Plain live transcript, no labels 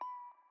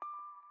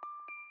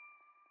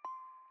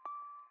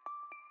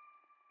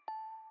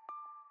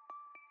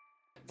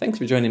Thanks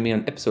for joining me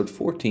on episode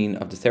 14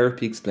 of the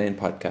Therapy Explained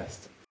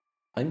podcast.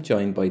 I'm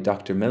joined by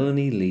Dr.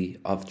 Melanie Lee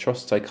of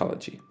Trust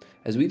Psychology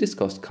as we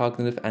discuss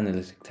cognitive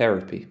analytic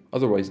therapy,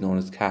 otherwise known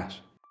as CAT.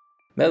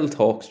 Mel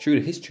talks through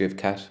the history of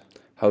CAT,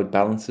 how it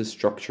balances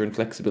structure and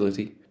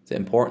flexibility, the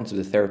importance of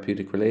the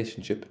therapeutic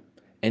relationship,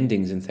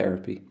 endings in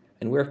therapy,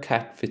 and where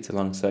CAT fits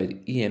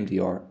alongside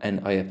EMDR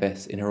and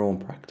IFS in her own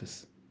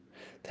practice.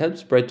 To help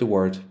spread the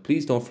word,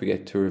 please don't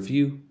forget to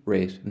review,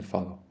 rate and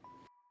follow.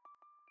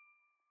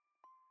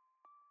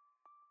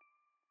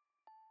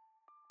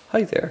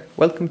 Hi there,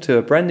 welcome to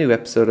a brand new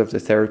episode of the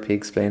Therapy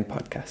Explained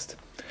podcast.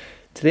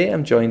 Today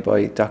I'm joined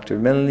by Dr.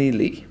 Melanie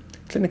Lee,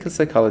 clinical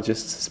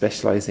psychologist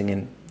specialising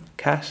in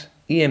CAT,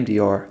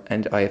 EMDR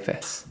and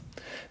IFS.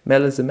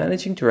 Mel is the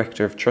Managing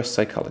Director of Trust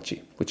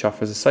Psychology, which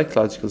offers a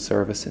psychological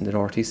service in the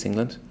North East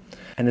England,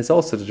 and is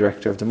also the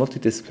Director of the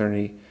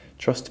multidisciplinary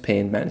Trust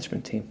Pain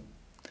Management team.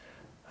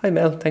 Hi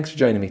Mel, thanks for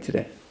joining me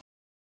today.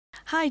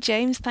 Hi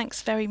James,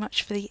 thanks very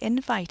much for the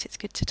invite. It's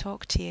good to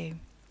talk to you.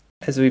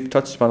 As we've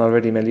touched upon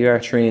already, Mel, you are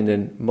trained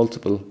in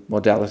multiple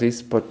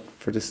modalities, but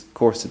for this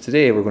course of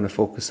today, we're going to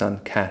focus on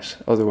CAT,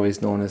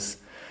 otherwise known as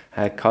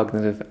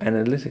cognitive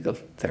analytical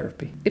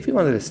therapy. If you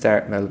wanted to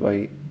start, Mel,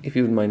 if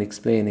you wouldn't mind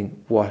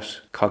explaining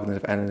what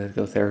cognitive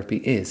analytical therapy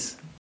is.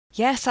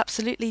 Yes,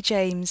 absolutely,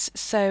 James.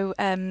 So,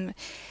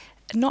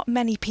 not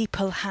many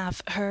people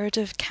have heard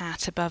of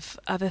CAT above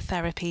other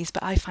therapies,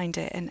 but I find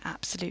it an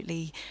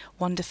absolutely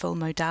wonderful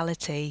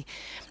modality.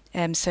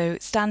 So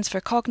it stands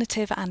for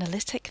Cognitive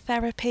Analytic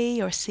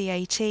Therapy, or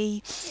CAT,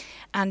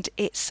 and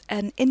it's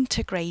an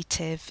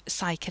integrative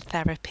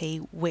psychotherapy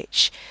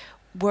which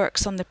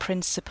works on the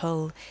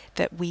principle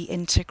that we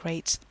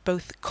integrate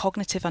both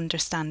cognitive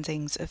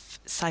understandings of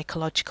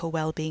psychological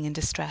well-being and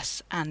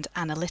distress and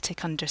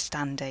analytic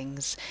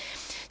understandings.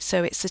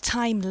 So it's a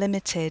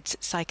time-limited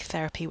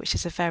psychotherapy, which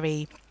is a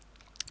very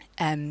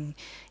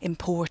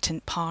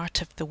important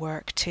part of the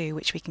work too,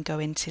 which we can go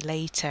into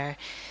later.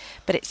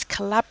 But it's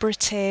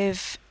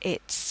collaborative,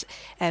 it's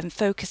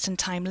focused and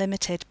time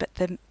limited, but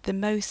the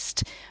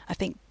most, I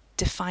think,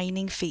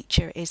 defining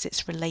feature is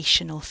its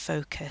relational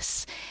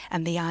focus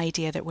and the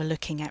idea that we're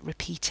looking at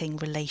repeating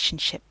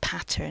relationship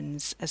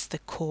patterns as the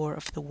core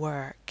of the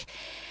work.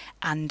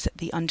 And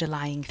the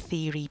underlying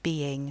theory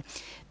being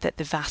that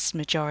the vast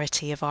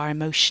majority of our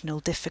emotional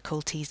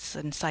difficulties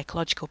and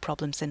psychological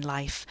problems in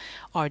life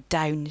are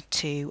down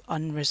to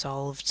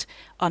unresolved,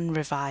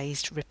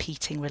 unrevised,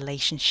 repeating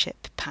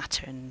relationship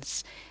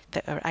patterns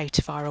that are out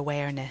of our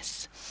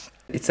awareness.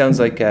 It sounds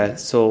like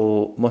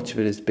so much of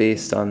it is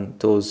based on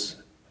those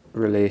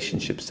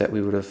relationships that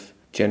we would have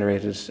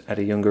generated at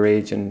a younger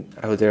age and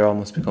how they're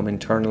almost become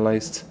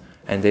internalized,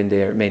 and then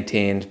they're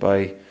maintained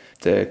by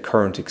the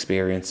current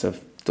experience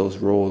of those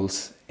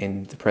roles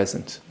in the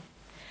present.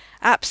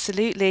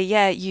 Absolutely,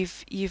 yeah,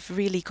 you've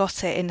really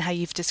got it in how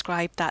you've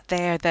described that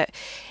there, that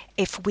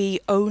if we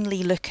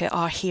only look at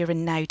our here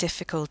and now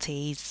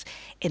difficulties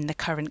in the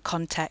current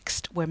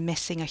context, we're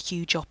missing a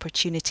huge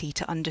opportunity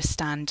to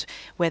understand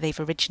where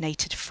they've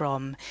originated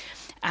from.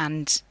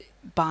 And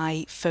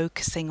by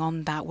focusing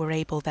on that, we're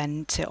able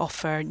then to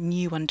offer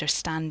new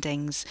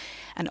understandings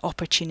and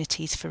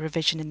opportunities for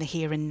revision in the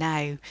here and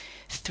now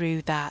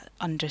through that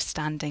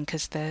understanding,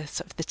 because the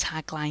sort of the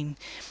tagline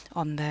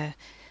on the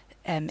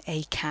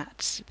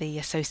ACAT, the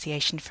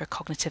Association for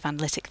Cognitive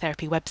Analytic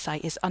Therapy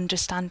website, is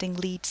understanding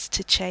leads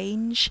to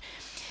change.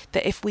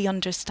 That if we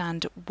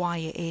understand why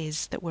it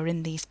is that we're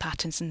in these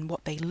patterns and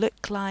what they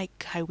look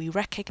like, how we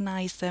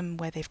recognise them,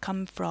 where they've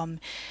come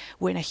from,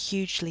 we're in a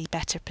hugely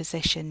better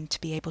position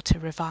to be able to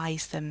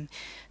revise them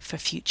for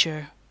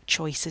future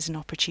choices and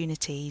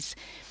opportunities.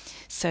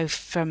 So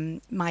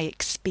from my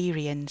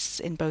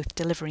experience in both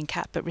delivering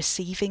CAT but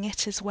receiving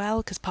it as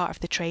well, because part of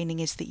the training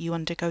is that you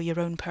undergo your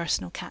own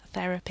personal CAT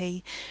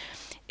therapy,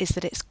 is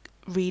that it's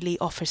really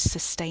offers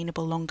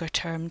sustainable longer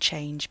term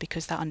change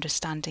because that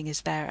understanding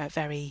is there at a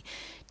very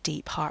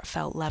deep,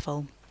 heartfelt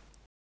level.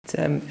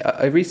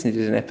 I recently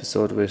did an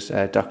episode with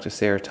Dr.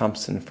 Sarah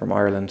Thompson from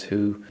Ireland,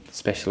 who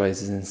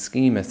specialises in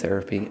schema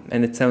therapy,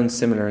 and it sounds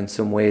similar in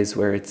some ways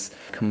where it's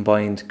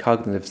combined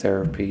cognitive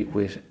therapy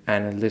with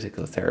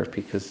analytical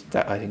therapy, because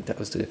I think that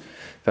was the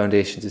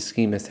foundation to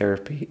schema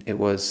therapy. It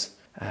was,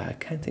 I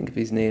can't think of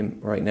his name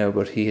right now,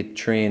 but he had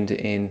trained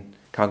in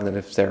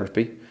cognitive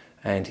therapy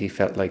and he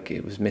felt like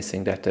it was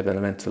missing that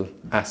developmental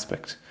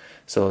aspect.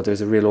 So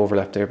there's a real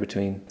overlap there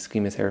between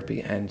schema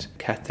therapy and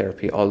CAT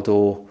therapy,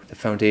 although the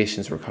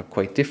foundations were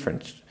quite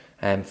different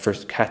for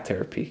CAT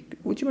therapy.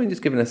 Would you mind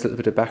just giving us a little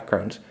bit of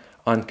background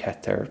on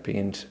CAT therapy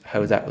and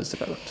how that was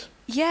developed?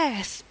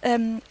 Yes,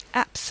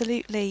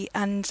 absolutely.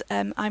 And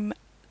I'm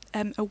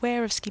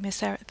aware of schema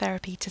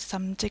therapy to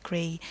some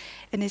degree.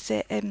 And is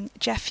it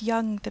Jeff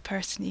Young, the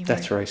person you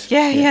That's were? right.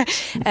 Yeah.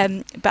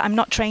 But I'm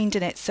not trained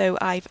in it, so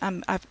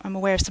I'm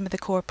aware of some of the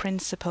core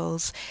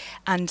principles.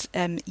 And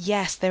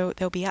yes,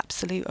 there'll be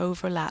absolute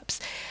overlaps.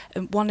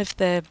 One of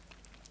the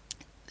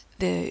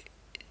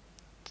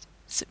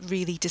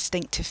really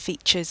distinctive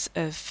features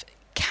of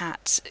look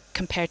at,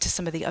 compared to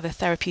some of the other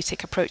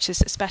therapeutic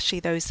approaches, especially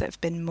those that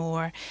have been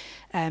more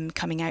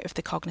coming out of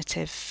the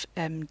cognitive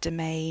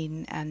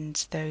domain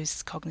and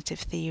those cognitive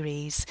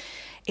theories,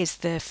 is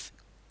the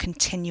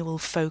continual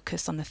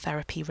focus on the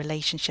therapy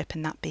relationship,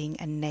 and that being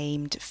a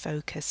named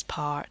focus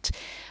part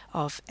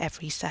of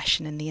every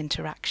session and the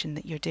interaction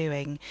that you're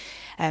doing.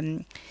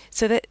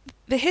 So that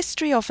the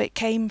history of it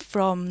came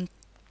from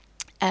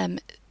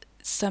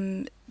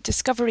some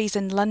discoveries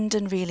in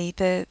London, really,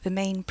 the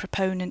main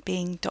proponent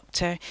being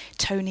Dr.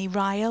 Tony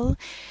Ryle,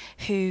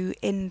 who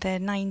in the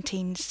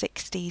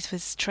 1960s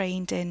was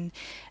trained in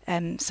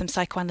some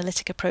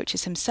psychoanalytic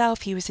approaches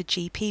himself. He was a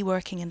GP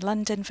working in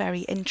London,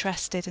 very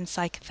interested in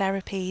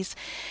psychotherapies,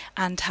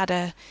 and had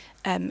a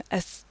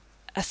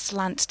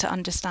slant to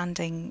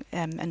understanding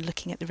and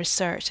looking at the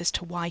research as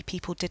to why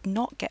people did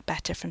not get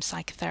better from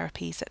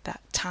psychotherapies at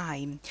that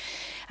time.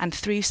 And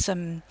through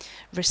some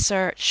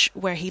research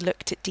where he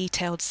looked at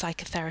detailed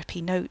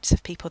psychotherapy notes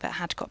of people that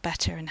had got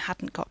better and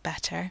hadn't got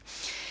better,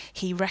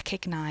 he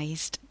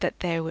recognised that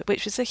there were,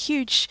 which was a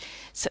huge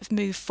sort of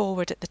move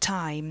forward at the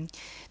time,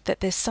 that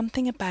there's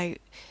something about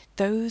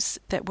those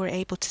that were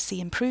able to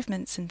see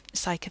improvements in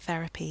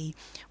psychotherapy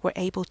were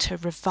able to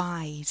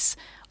revise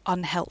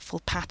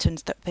unhelpful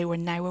patterns that they were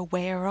now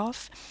aware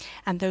of,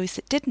 and those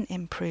that didn't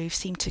improve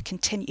seemed to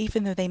continue,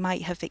 even though they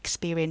might have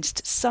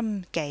experienced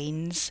some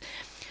gains,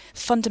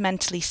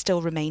 fundamentally still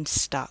remained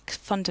stuck.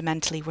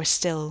 Fundamentally were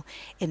still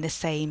in the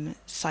same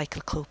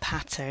cyclical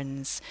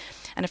patterns.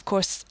 And of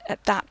course,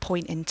 at that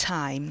point in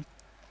time,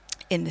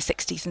 in the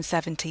 60s and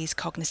 70s,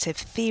 cognitive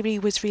theory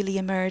was really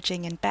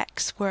emerging and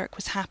Beck's work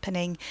was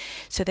happening.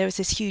 So there was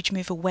this huge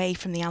move away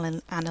from the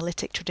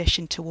analytic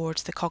tradition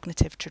towards the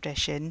cognitive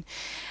tradition,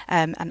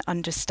 and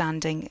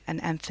understanding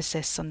and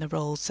emphasis on the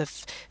roles of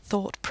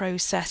thought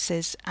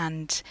processes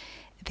and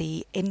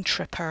the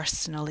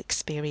intrapersonal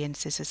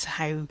experiences as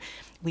how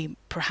we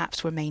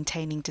perhaps were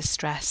maintaining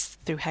distress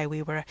through how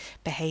we were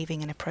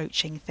behaving and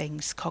approaching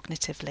things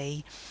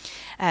cognitively.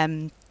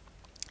 And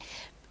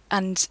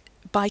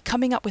by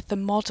coming up with the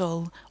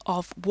model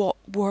of what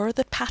were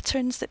the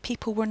patterns that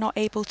people were not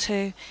able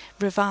to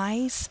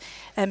revise,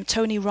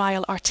 Tony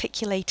Ryle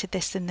articulated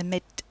this in the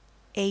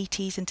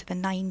mid-80s into the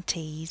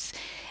 90s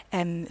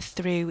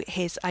through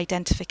his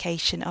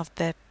identification of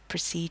the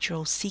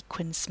procedural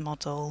sequence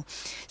model.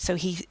 So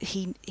he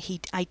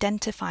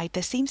identified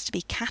there seems to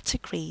be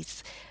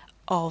categories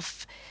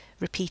of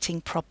repeating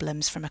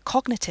problems from a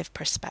cognitive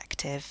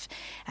perspective,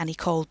 and he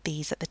called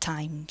these at the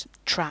time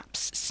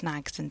traps,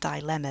 snags and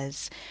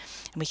dilemmas.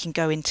 And we can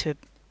go into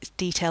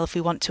detail if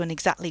we want to on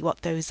exactly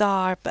what those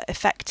are, but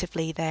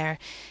effectively they're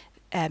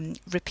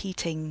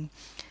repeating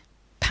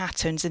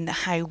patterns in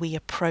how we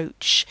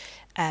approach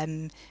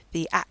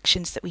the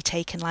actions that we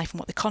take in life and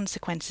what the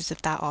consequences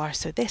of that are.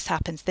 So this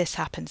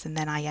happens, and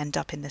then I end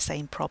up in the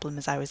same problem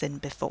as I was in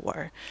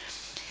before.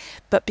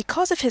 But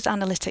because of his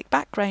analytic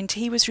background,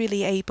 he was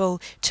really able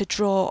to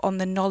draw on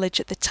the knowledge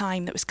at the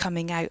time that was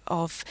coming out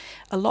of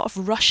a lot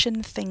of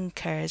Russian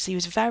thinkers. He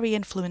was very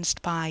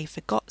influenced by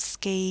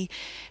Vygotsky,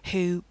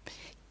 who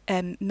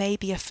may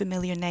be a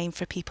familiar name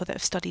for people that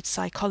have studied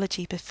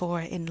psychology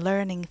before in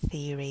learning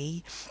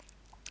theory,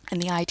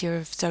 and the idea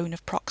of zone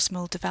of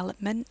proximal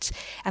development,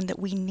 and that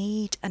we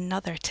need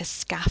another to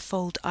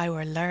scaffold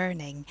our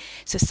learning.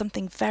 So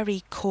something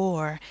very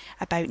core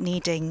about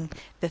needing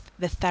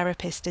the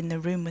therapist in the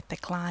room with the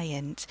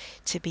client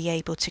to be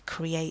able to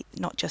create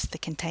not just the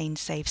contained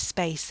safe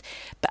space,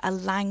 but a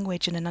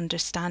language and an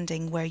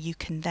understanding where you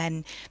can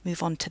then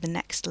move on to the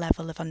next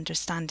level of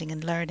understanding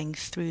and learning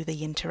through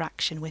the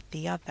interaction with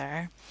the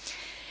other.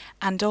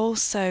 And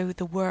also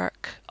the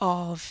work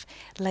of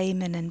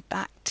Lehman and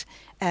Bakhtin,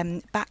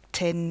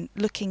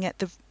 looking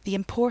at the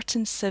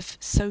importance of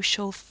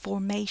social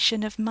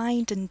formation of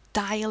mind and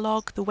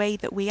dialogue, the way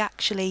that we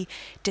actually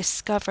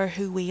discover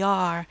who we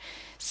are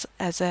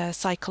as a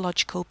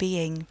psychological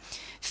being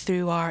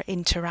through our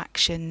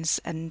interactions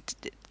and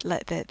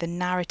the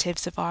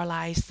narratives of our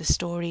lives, the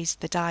stories,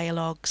 the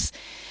dialogues.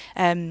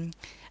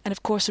 And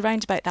of course,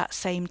 around about that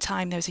same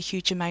time, there was a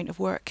huge amount of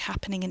work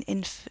happening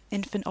in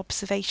infant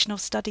observational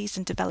studies,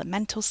 and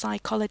developmental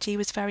psychology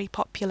was very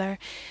popular.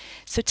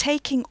 So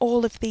taking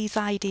all of these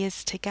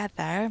ideas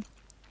together,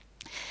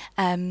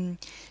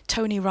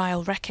 Tony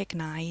Ryle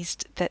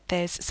recognised that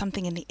there's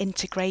something in the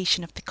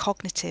integration of the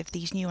cognitive,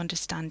 these new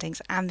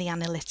understandings, and the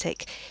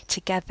analytic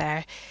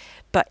together,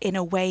 but in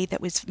a way that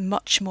was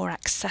much more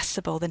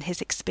accessible than his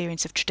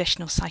experience of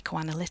traditional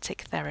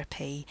psychoanalytic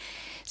therapy.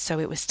 So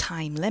it was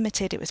time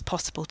limited, it was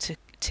possible to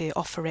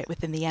offer it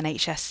within the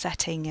NHS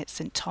setting at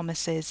St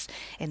Thomas's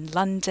in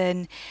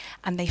London,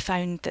 and they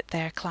found that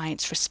their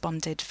clients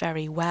responded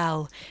very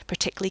well,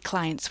 particularly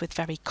clients with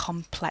very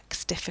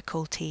complex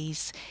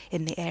difficulties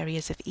in the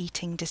areas of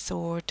eating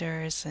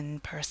disorders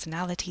and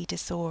personality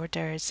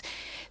disorders.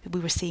 We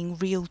were seeing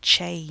real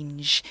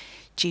change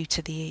due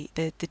to the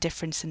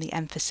difference in the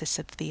emphasis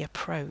of the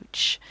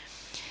approach.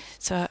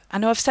 So I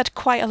know I've said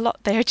quite a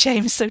lot there,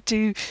 James, so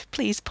do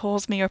please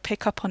pause me or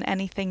pick up on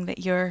anything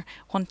that you're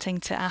wanting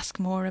to ask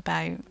more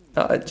about.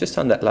 Just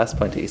on that last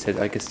point that you said,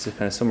 I guess to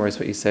kind of summarise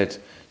what you said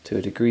to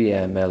a degree,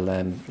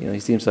 Mel, he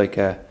seems like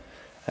a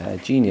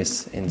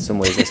genius in some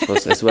ways, I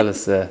suppose, as well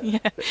as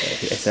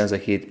it sounds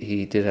like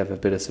he did have a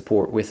bit of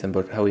support with him,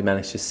 but how he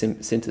managed to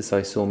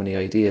synthesize so many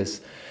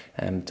ideas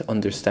to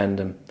understand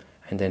them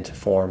and then to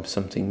form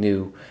something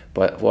new,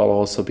 but while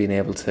also being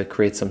able to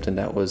create something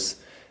that was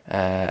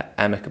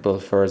amicable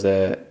for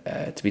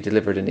to be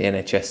delivered in the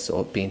NHS,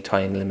 so being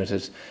time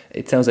limited.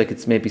 It sounds like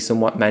it's maybe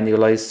somewhat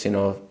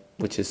manualised,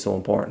 which is so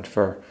important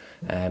for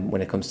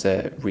when it comes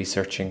to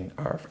researching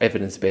or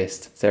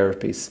evidence-based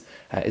therapies.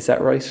 Is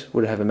that right?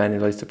 Would it have a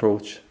manualised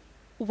approach?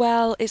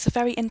 Well, it's a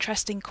very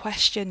interesting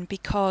question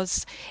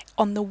because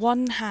on the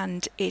one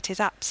hand, it is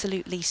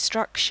absolutely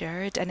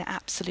structured and it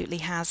absolutely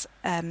has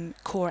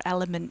core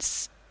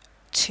elements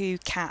to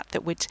CAT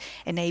that would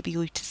enable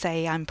you to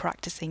say I'm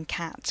practicing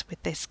CAT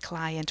with this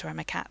client or I'm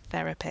a CAT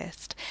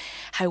therapist.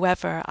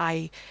 However,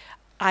 I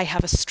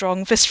have a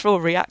strong visceral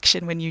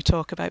reaction when you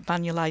talk about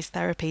manualised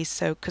therapies,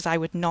 so because I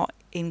would not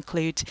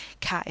include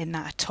CAT in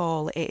that at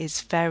all. It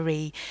is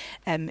very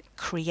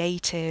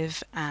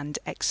creative and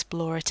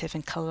explorative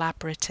and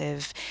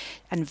collaborative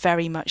and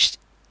very much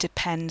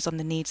depends on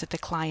the needs of the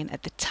client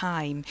at the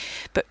time.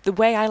 But the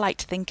way I like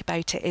to think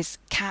about it is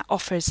CAT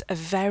offers a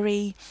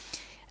very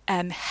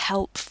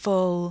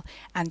helpful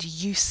and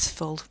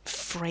useful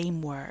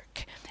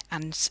framework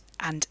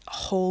and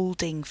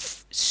holding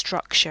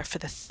structure for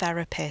the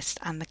therapist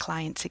and the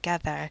client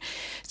together.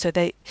 So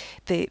the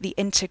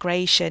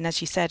integration,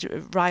 as you said,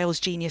 Ryall's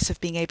genius of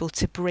being able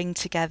to bring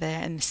together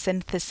and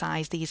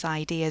synthesize these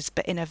ideas,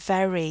 but in a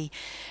very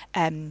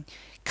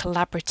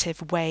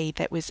collaborative way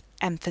that was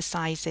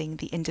emphasizing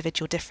the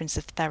individual difference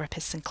of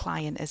therapist and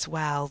client as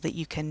well, that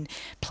you can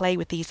play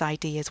with these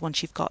ideas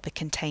once you've got the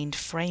contained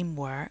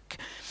framework.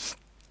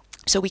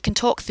 So we can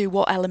talk through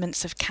what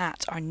elements of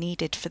CAT are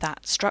needed for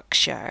that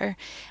structure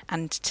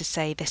and to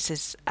say this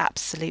is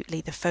absolutely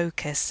the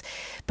focus.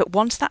 But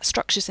once that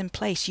structure's in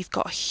place, you've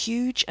got a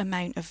huge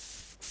amount of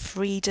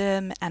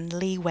freedom and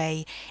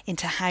leeway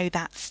into how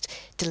that's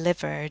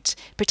delivered,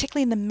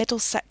 particularly in the middle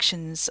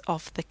sections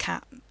of the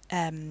CAT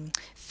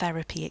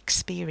therapy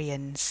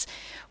experience,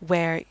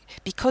 where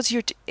because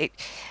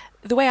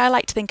the way I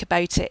like to think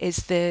about it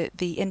is the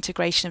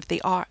integration of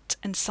the art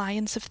and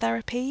science of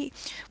therapy.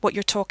 What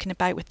you're talking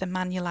about with the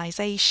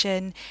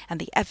manualisation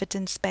and the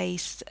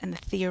evidence-based and the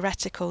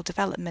theoretical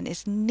development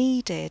is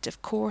needed,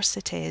 of course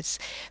it is,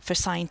 for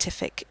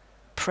scientific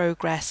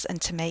progress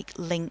and to make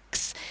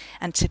links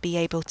and to be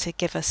able to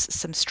give us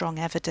some strong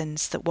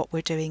evidence that what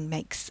we're doing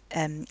makes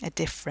a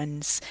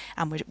difference,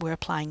 and we're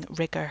applying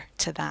rigour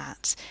to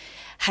that.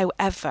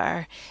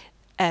 However,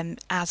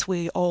 as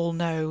we all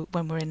know,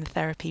 when we're in the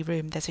therapy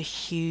room, there's a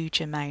huge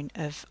amount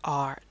of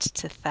art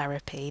to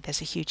therapy.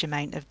 There's a huge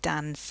amount of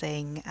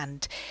dancing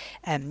and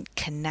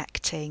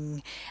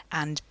connecting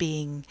and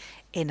being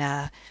in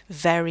a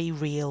very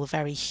real,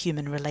 very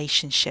human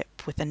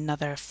relationship with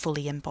another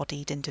fully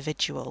embodied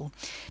individual,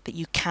 that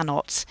you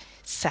cannot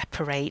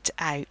separate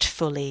out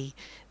fully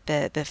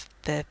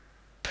the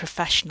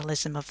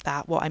professionalism of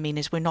that. What I mean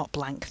is, we're not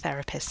blank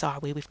therapists, are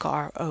we? We've got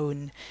our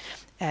own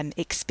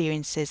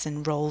experiences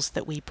and roles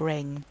that we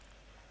bring.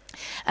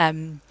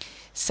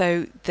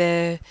 So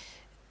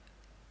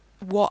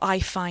what I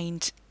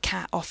find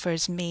CAT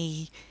offers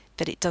me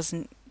that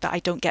I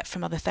don't get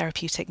from other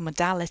therapeutic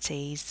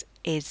modalities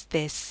is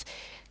this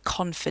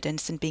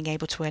confidence in being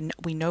able to,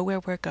 we know where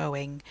we're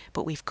going,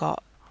 but we've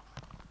got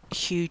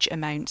huge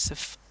amounts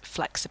of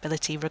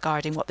flexibility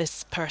regarding what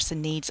this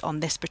person needs on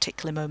this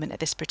particular moment at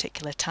this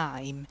particular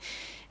time,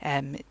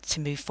 to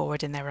move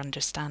forward in their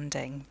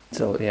understanding.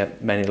 So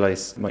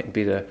manualised mightn't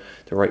be the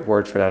right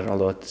word for that,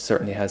 although it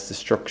certainly has the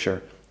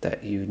structure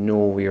that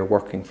we are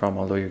working from,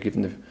 although you're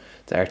given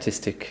the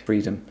artistic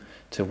freedom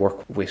to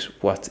work with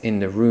what's in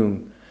the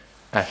room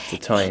at the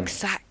time.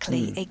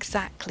 Exactly.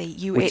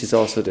 Which is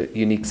also the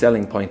unique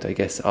selling point, I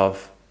guess,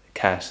 of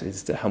CAT,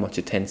 is how much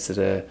it tends to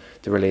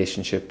the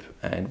relationship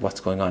and what's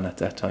going on at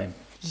that time.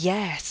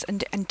 Yes,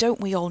 and don't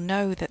we all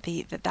know that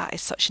that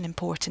is such an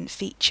important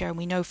feature, and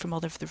we know from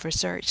all of the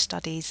research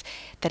studies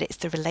that it's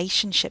the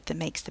relationship that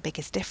makes the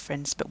biggest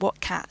difference. But what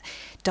CAT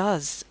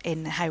does,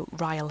 in how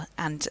Ryall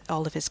and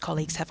all of his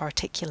colleagues have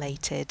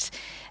articulated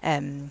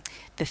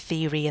the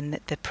theory and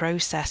the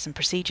process and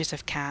procedures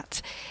of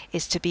CAT,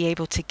 is to be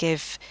able to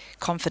give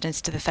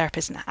confidence to the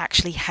therapist in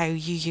actually how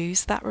you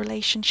use that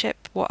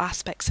relationship, what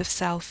aspects of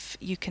self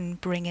you can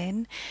bring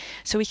in.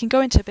 So we can go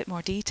into a bit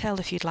more detail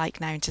if you'd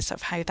like now into sort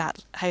of how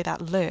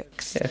that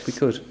looks. Yeah, if we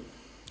could.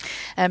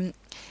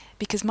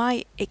 Because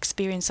my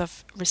experience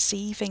of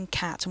receiving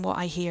CAT and what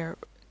I hear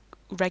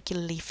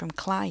regularly from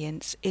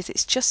clients is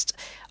it's just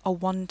a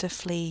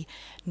wonderfully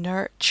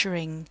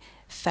nurturing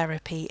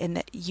therapy in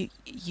that you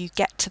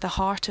get to the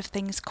heart of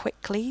things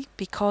quickly,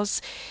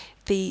 because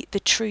the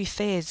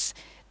truth is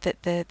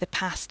that the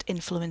past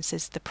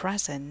influences the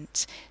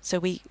present. So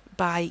we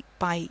by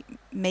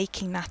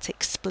making that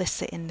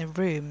explicit in the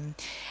room,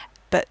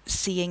 but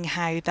seeing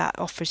how that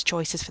offers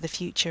choices for the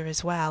future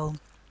as well,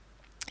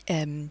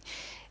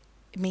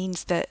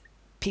 means that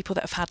people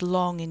that have had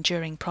long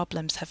enduring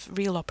problems have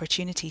real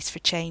opportunities for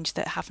change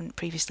that haven't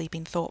previously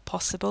been thought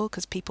possible,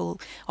 because people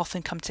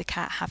often come to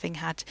CAT having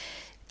had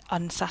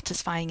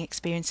unsatisfying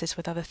experiences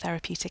with other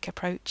therapeutic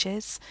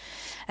approaches.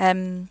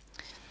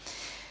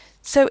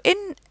 So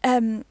in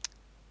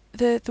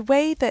the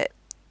way that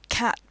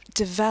CAT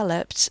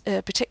developed,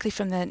 particularly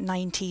from the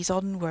 90s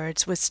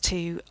onwards, was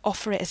to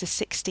offer it as a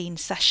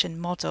 16-session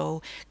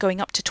model, going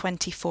up to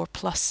 24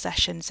 plus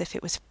sessions if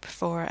it was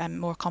for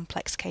more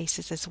complex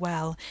cases as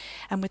well.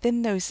 And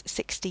within those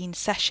 16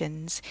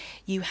 sessions,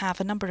 you have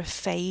a number of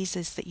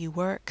phases that you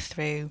work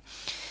through.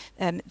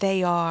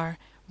 They are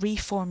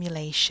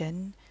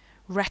reformulation,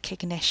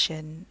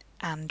 recognition,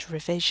 and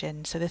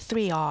revision. So the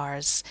 3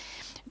 R's.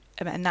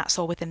 And that's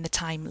all within the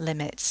time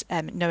limits,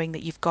 knowing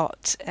that you've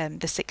got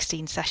the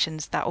 16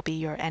 sessions, that will be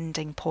your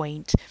ending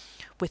point,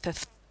 with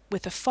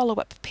a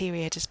follow-up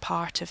period as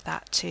part of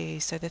that too,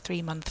 so the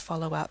 3-month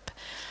follow-up.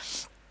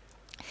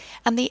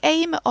 And the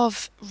aim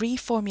of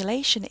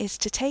reformulation is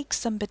to take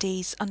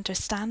somebody's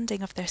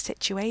understanding of their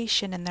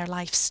situation and their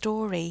life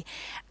story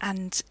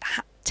and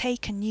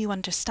take a new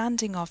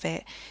understanding of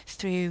it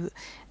through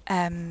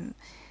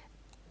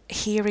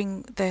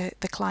hearing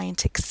the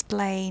client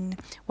explain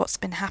what's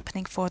been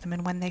happening for them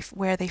and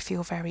where they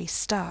feel very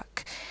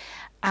stuck.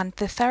 And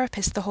the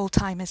therapist the whole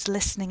time is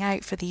listening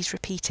out for these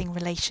repeating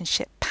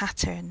relationship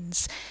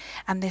patterns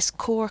and this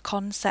core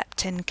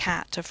concept in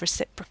CAT of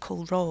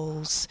reciprocal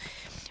roles,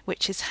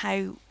 which is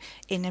how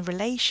in a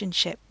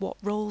relationship what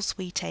roles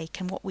we take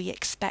and what we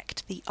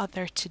expect the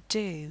other to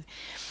do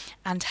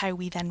and how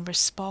we then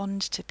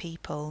respond to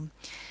people.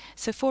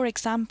 So for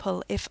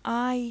example, if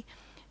I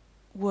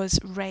was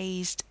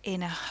raised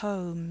in a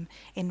home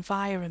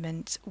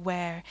environment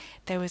where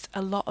there was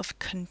a lot of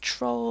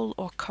control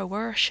or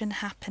coercion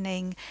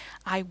happening,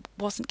 I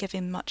wasn't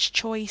given much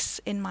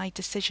choice in my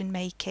decision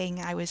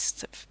making, I was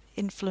sort of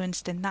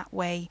influenced in that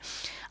way,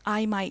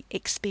 I might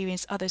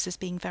experience others as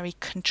being very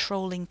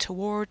controlling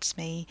towards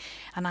me,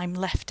 and I'm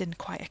left in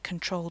quite a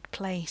controlled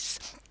place.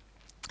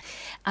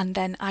 And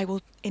then I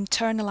will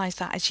internalize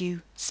that, as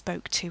you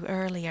spoke to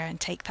earlier, and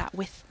take that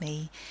with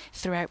me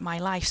throughout my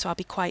life. So I'll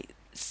be quite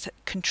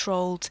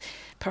controlled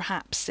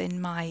perhaps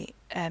in my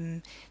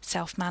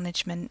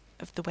self-management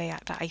of the way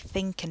that I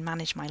think and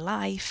manage my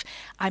life.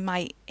 I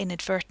might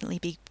inadvertently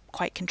be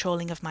quite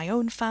controlling of my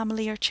own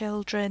family or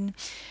children,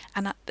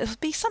 and there'll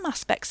be some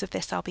aspects of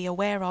this I'll be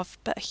aware of,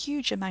 but a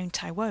huge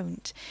amount I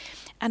won't.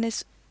 And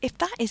if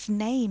that is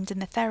named in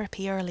the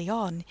therapy early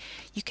on,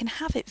 you can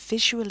have it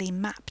visually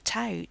mapped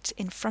out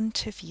in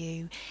front of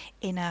you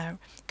in a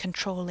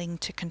controlling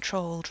to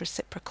controlled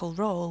reciprocal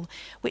role,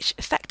 which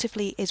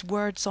effectively is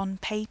words on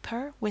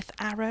paper with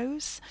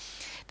arrows.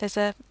 There's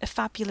a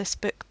fabulous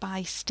book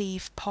by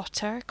Steve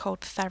Potter called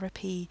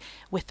Therapy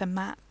with a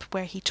Map,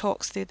 where he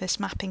talks through this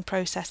mapping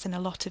process in a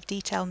lot of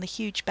detail, and the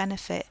huge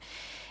benefit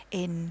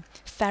in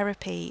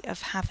therapy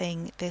of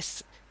having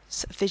this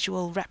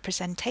visual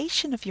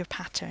representation of your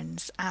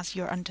patterns as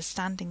you're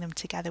understanding them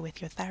together with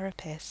your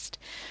therapist.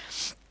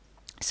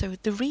 So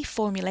the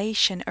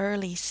reformulation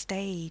early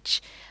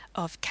stage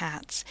of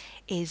CAT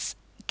is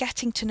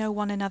getting to know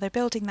one another,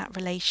 building that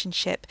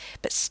relationship,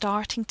 but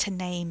starting to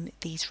name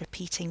these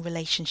repeating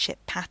relationship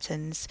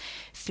patterns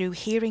through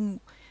hearing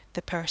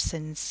the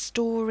person's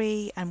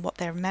story and what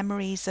their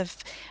memories of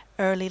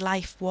early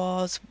life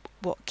was,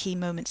 what key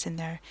moments in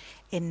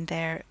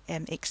their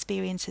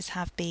experiences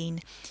have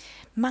been,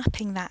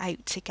 mapping that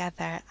out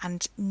together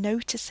and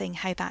noticing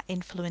how that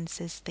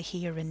influences the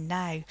here and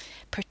now,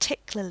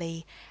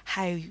 particularly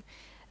how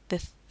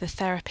the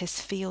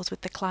therapist feels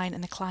with the client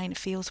and the client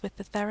feels with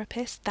the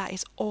therapist. That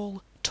is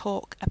all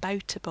talk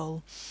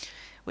aboutable,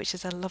 which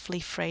is a lovely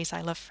phrase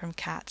I love from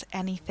CAT.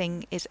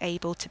 Anything is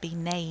able to be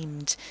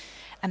named,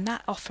 and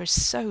that offers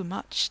so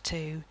much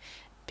to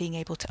being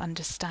able to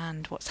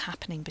understand what's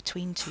happening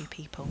between two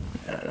people.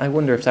 I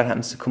wonder if that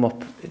happens to come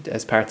up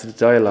as part of the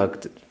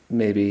dialogue.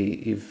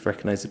 Maybe you've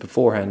recognised it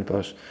beforehand,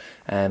 but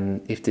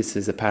if this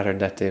is a pattern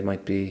that they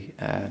might be,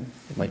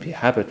 it might be a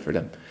habit for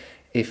them.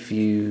 If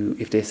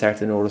they start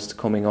to notice it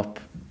coming up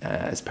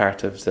as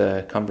part of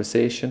the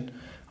conversation,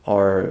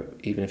 or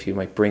even if you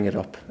might bring it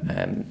up,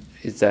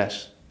 is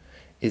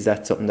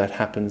that something that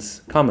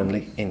happens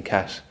commonly in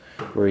CAT,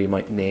 where you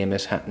might name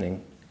it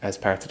happening as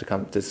part of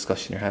the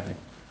discussion you're having?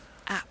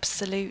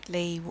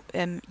 Absolutely.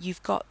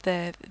 You've got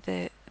the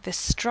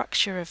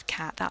structure of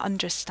CAT, that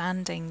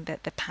understanding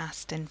that the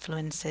past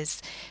influences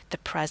the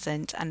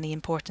present, and the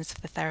importance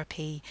of the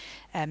therapy,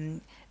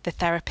 the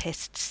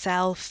therapist's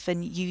self,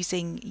 and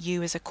using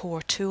you as a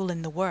core tool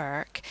in the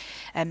work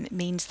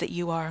means that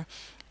you are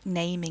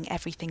naming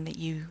everything that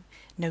you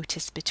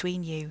notice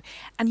between you.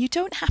 And you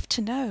don't have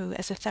to know,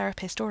 as a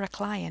therapist or a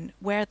client,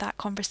 where that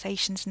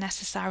conversation's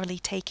necessarily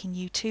taking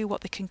you to,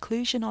 what the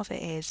conclusion of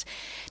it is.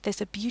 There's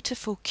a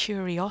beautiful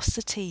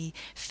curiosity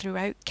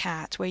throughout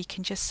Cat where you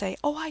can just say,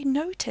 oh, I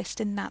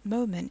noticed in that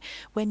moment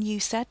when you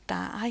said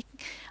that,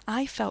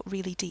 I felt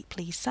really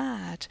deeply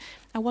sad.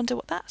 I wonder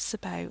what that's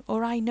about.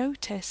 Or I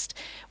noticed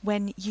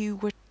when you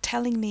were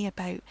telling me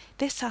about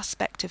this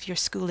aspect of your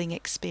schooling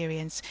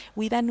experience,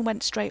 we then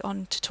went straight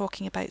on to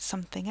talking about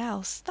something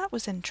else. That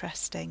was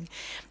interesting.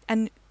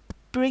 And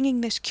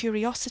bringing this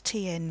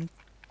curiosity in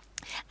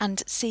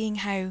and seeing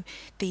how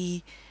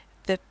the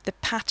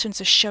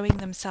patterns are showing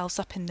themselves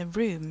up in the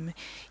room,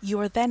 you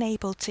are then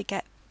able to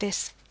get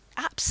this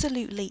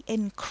absolutely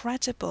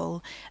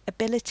incredible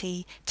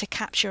ability to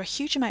capture a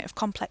huge amount of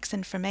complex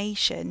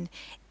information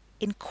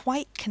in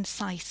quite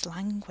concise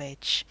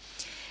language.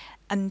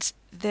 And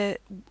the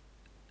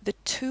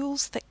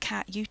tools that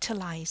Cat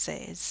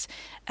utilises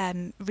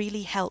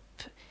really help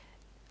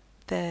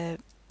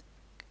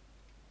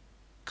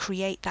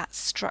create that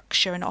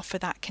structure and offer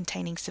that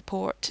containing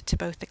support to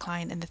both the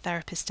client and the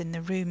therapist in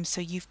the room.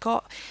 So you've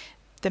got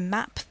the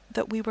map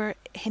that we were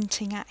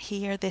hinting at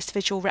here, this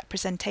visual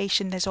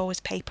representation. There's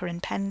always paper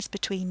and pens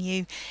between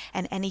you,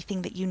 and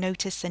anything that you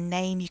notice and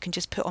name you can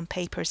just put on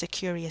paper as a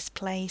curious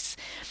place.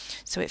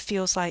 So it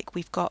feels like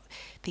we've got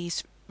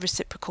these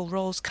reciprocal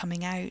roles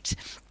coming out.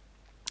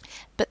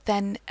 But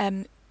then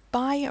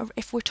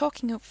if we're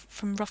talking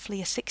from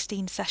roughly a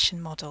 16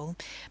 session model,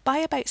 by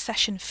about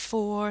session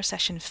 4,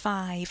 session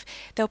 5,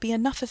 there'll be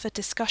enough of a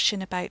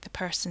discussion about the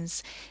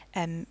person's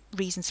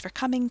reasons for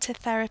coming to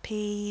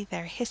therapy,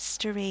 their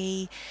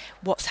history,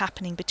 what's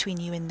happening between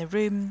you in the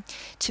room,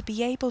 to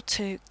be able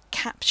to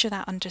capture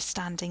that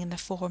understanding in the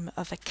form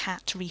of a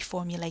Cat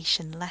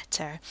reformulation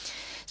letter.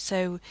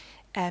 So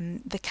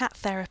the Cat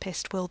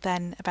therapist will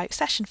then, about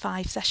session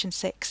 5, session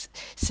 6,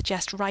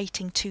 suggest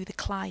writing to the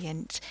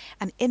client,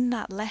 and in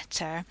that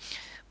letter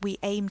we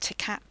aim to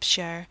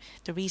capture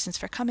the reasons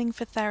for coming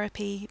for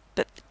therapy,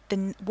 but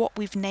then what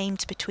we've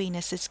named between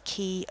us as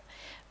key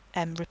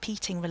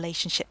repeating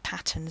relationship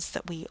patterns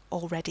that we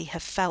already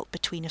have felt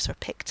between us or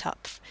picked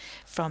up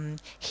from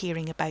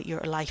hearing about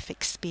your life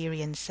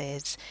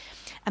experiences.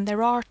 And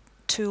there are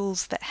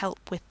tools that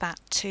help with that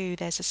too.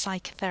 There's a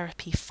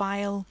psychotherapy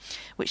file,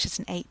 which is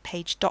an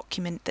 8-page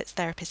document that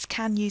therapists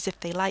can use if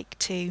they like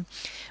to,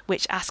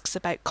 which asks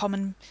about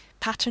common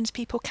patterns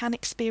people can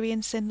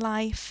experience in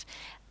life,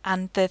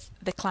 and the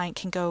client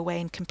can go away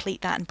and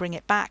complete that and bring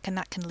it back, and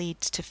that can lead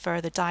to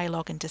further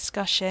dialogue and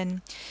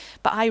discussion.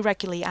 But I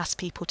regularly ask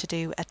people to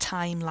do a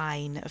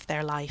timeline of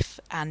their life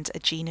and a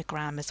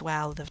genogram as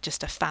well, of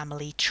just a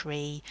family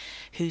tree,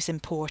 who's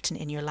important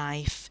in your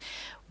life,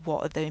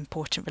 what are the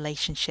important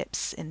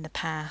relationships in the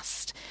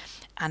past,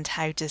 and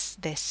how does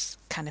this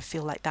kind of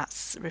feel like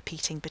that's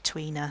repeating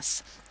between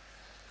us.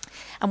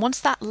 And once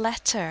that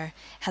letter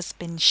has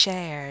been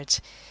shared,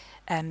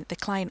 the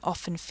client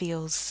often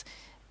feels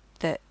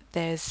that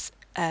there's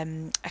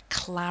a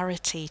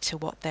clarity to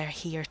what they're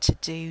here to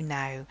do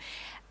now.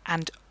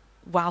 And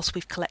whilst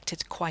we've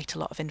collected quite a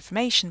lot of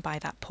information by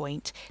that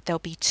point, there'll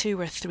be 2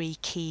 or 3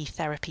 key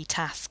therapy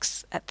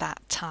tasks at that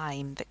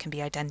time that can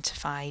be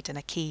identified, and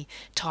a key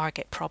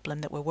target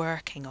problem that we're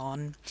working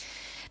on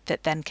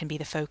that then can be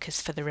the focus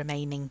for the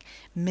remaining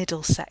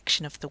middle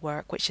section of the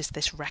work, which is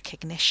this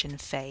recognition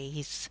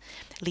phase,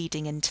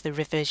 leading into the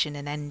revision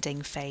and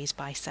ending phase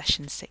by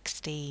session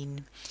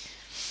 16.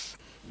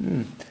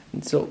 And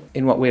so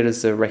in what way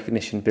does the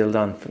recognition build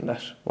on from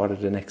that? What are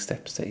the next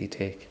steps that you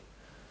take?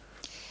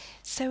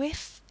 So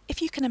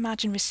if you can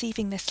imagine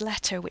receiving this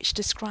letter which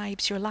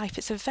describes your life,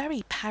 it's a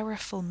very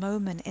powerful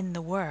moment in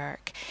the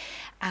work.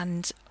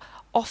 And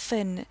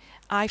often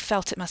I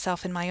felt it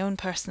myself in my own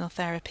personal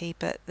therapy,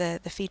 but the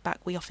feedback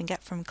we often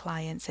get from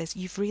clients is,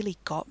 you've really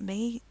got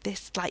me.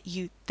 This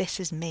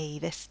is me.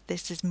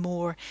 This is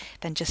more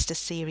than just a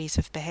series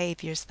of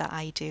behaviours that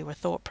I do or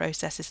thought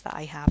processes that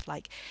I have.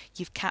 Like,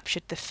 you've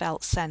captured the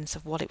felt sense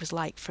of what it was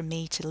like for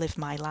me to live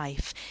my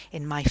life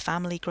in my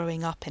family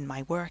growing up, in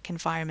my work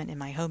environment, in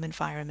my home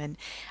environment,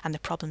 and the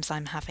problems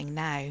I'm having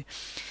now.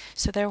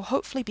 So there will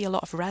hopefully be a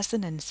lot of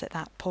resonance at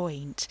that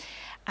point.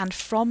 And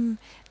from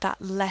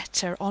that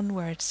letter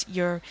onwards,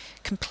 you're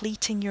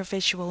completing your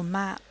visual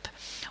map,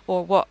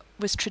 or what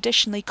was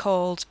traditionally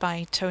called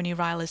by Tony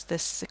Ryle as the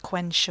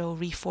sequential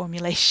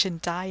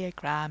reformulation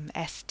diagram,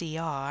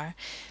 SDR,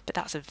 but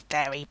that's a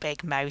very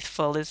big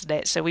mouthful, isn't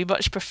it? So we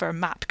much prefer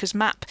map, because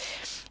map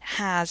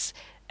has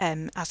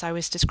as I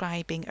was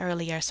describing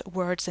earlier, sort of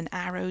words and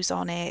arrows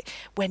on it.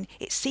 When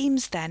it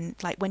seems then,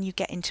 like when you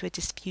get into a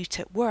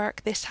dispute at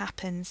work, this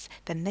happens,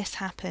 then this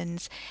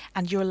happens,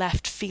 and you're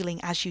left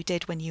feeling as you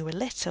did when you were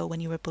little, when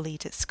you were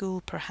bullied at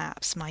school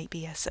perhaps, might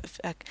be a sort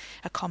of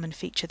a common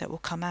feature that will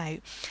come out.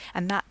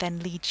 And that then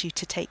leads you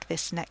to take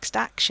this next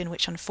action,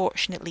 which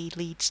unfortunately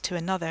leads to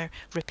another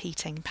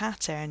repeating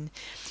pattern.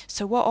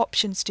 So what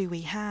options do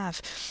we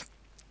have?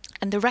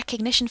 And the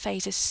recognition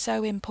phase is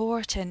so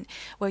important,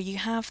 where you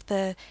have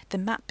the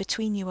map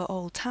between you at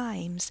all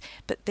times,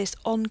 but this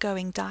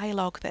ongoing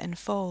dialogue that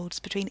unfolds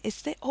between,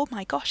 oh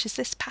my gosh, is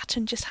this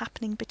pattern just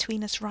happening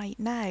between us right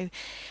now?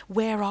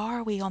 Where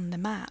are we on the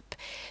map?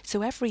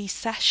 So every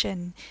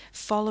session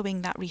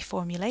following that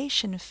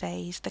reformulation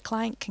phase, the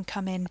client can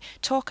come in,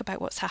 talk about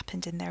what's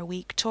happened in their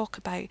week, talk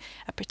about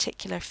a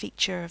particular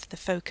feature of the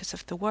focus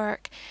of the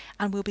work,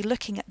 and we'll be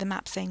looking at the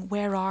map saying,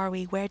 where are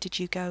we? Where did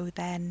you go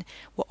then?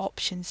 What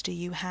options do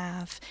you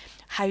have?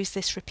 How's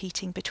this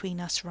repeating between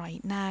us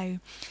right now?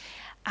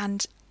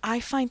 And I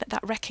find that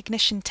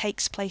recognition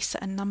takes place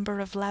at a number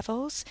of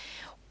levels.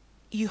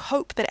 You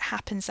hope that it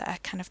happens at a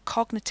kind of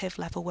cognitive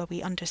level where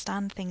we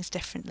understand things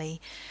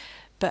differently.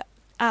 But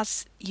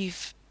as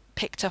you've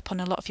picked up on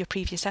a lot of your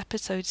previous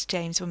episodes,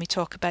 James, when we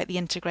talk about the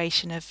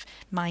integration of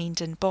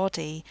mind and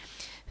body,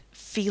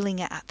 feeling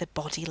it at the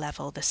body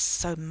level, the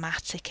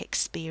somatic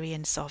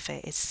experience of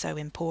it is so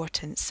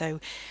important. So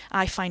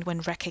I find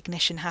when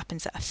recognition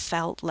happens at a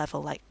felt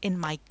level, like in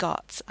my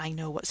gut, I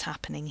know what's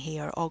happening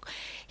here. Or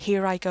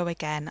here I go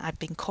again, I've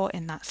been caught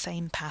in that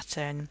same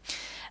pattern.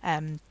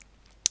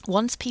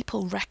 Once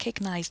people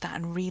recognise that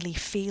and really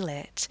feel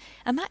it,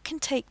 and that can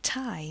take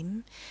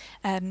time,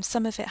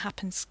 some of it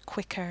happens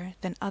quicker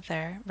than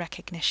other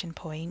recognition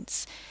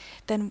points,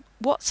 then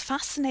what's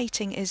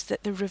fascinating is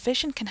that the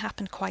revision can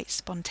happen quite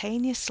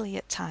spontaneously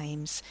at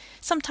times.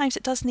 Sometimes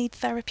it does need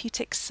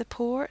therapeutic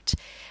support.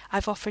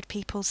 I've offered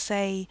people,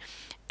 say,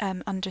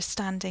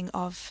 understanding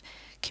of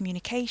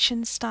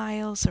communication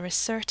styles or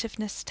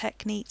assertiveness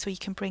techniques, where you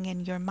can bring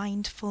in your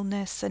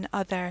mindfulness and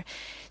other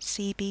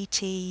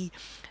CBT,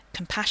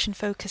 compassion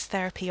focused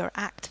therapy or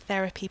ACT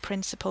therapy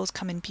principles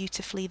come in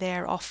beautifully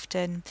there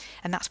often,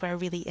 and that's where I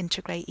really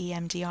integrate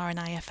EMDR and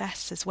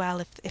IFS as well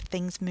if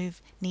things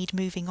need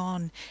moving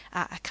on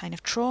at a kind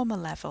of trauma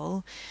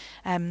level.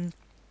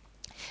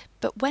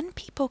 But when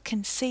people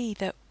can see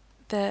that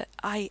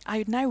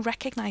I now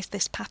recognise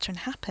this pattern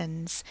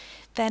happens,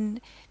 then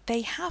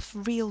they have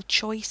real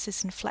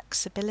choices and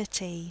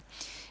flexibility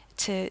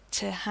to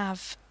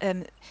have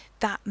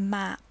that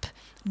map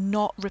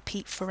not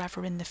repeat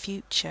forever in the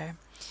future.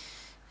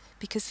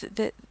 Because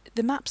the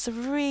map's a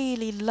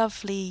really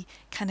lovely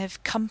kind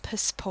of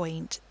compass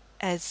point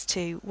as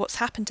to what's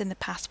happened in the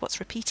past, what's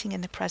repeating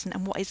in the present,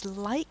 and what is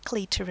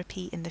likely to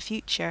repeat in the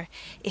future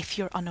if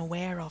you're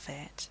unaware of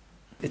it.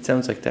 It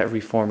sounds like that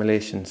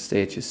reformulation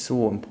stage is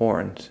so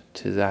important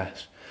to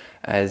that.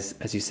 As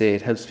you say,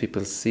 it helps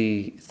people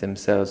see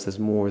themselves as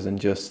more than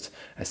just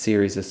a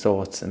series of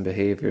thoughts and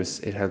behaviours.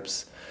 It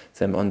helps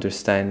them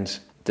understand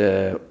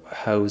the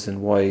hows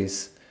and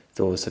whys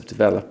those have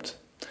developed.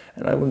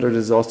 And I wonder,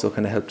 does also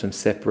kind of help them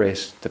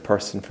separate the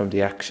person from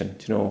the action.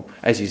 You know,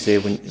 as you say,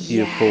 when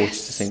you approach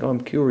to think, I'm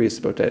curious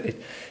about that,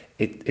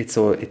 it's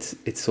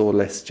so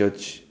less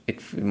judge.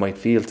 It might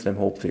feel to them,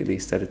 hopefully at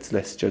least, that it's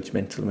less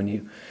judgmental when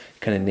you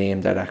kind of name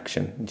that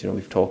action. And, you know,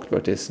 we've talked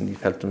about this and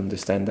you've helped them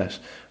understand that.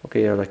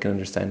 Okay, I can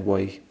understand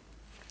why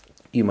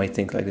you might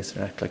think like this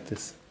or act like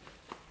this.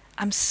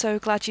 I'm so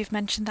glad you've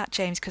mentioned that,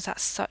 James, because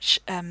that's such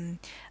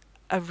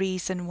a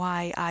reason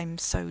why I'm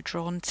so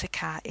drawn to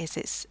CAT is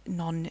its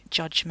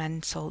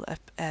non-judgmental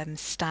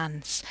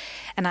stance.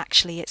 And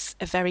actually it's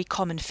a very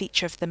common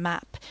feature of the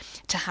map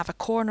to have a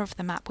corner of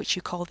the map which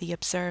you call the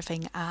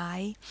observing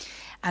eye,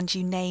 and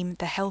you name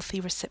the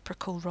healthy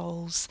reciprocal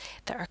roles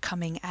that are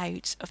coming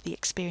out of the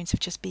experience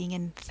of just being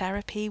in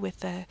therapy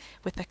with a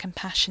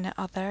compassionate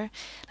other,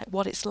 like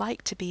what it's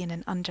like to be in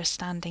an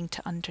understanding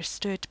to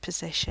understood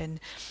position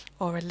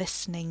or a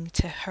listening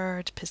to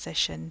heard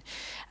position.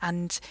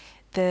 And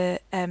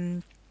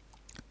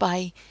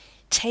by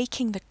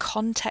taking the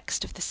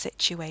context of the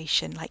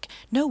situation, like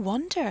no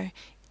wonder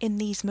in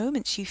these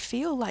moments you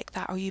feel like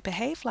that or you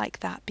behave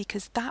like that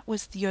because that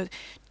was your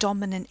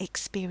dominant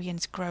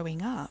experience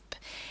growing up.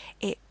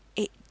 It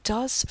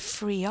does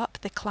free up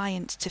the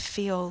client to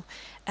feel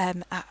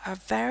at a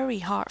very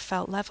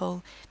heartfelt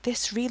level,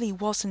 this really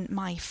wasn't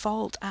my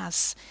fault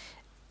as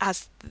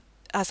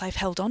I've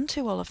held on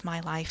to all of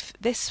my life.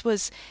 This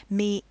was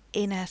me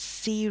in a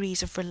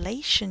series of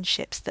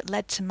relationships that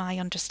led to my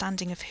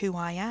understanding of who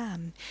I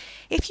am.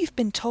 If you've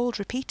been told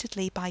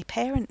repeatedly by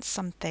parents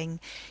something,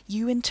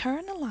 you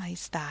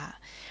internalise that.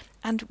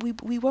 And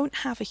we won't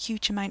have a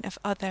huge amount of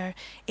other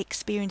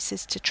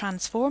experiences to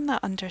transform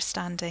that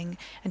understanding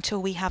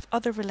until we have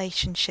other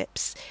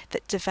relationships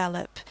that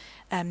develop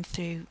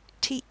through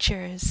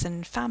teachers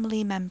and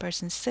family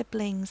members and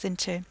siblings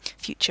into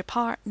future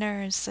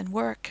partners and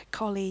work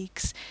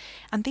colleagues,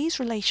 and these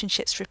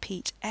relationships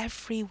repeat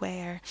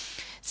everywhere.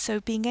 So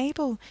being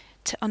able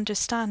to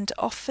understand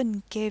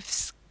often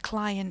gives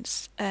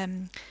clients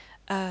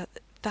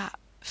that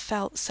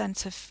felt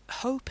sense of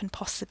hope and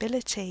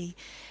possibility.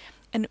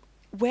 And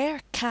where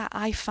CAT,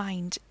 I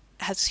find,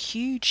 has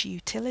huge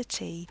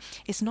utility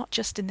is not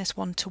just in this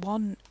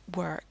one-to-one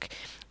work,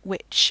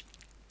 which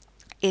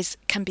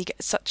can be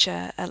such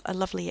a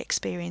lovely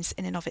experience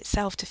in and of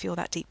itself, to feel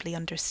that deeply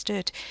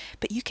understood.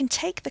 But you can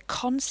take the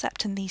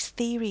concept and these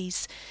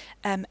theories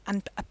and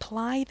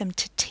apply them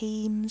to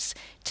teams,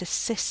 to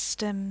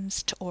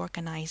systems, to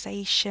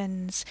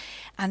organisations.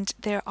 And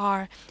there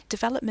are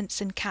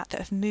developments in CAT that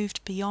have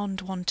moved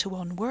beyond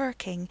one-to-one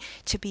working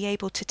to be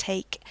able to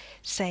take,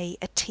 say,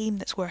 a team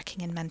that's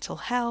working in mental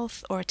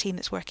health or a team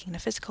that's working in a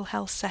physical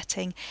health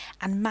setting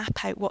and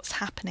map out what's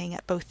happening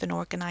at both an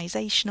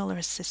organisational or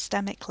a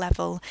systemic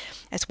level,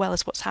 as well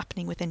as what's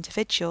happening with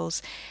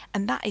individuals.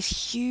 And that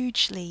is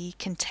hugely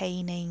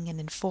containing and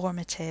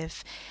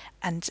informative,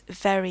 and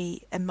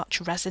very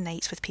much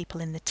resonates with people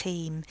in the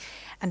team.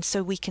 And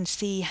so we can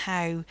see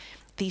how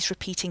these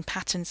repeating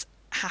patterns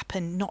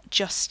happen not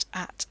just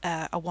at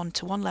a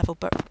one-to-one level,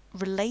 but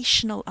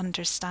relational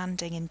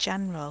understanding in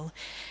general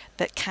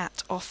that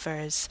CAT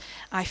offers,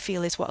 I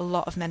feel, is what a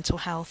lot of mental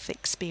health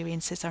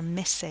experiences are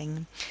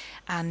missing.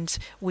 And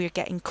we're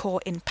getting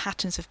caught in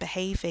patterns of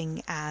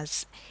behaving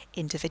as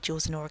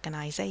individuals and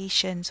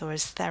organisations, or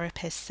as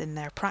therapists in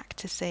their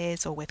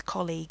practices, or with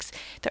colleagues,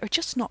 that are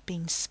just not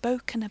being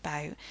spoken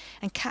about.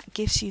 And CAT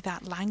gives you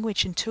that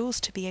language and tools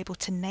to be able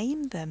to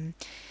name them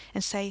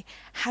and say,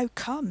 how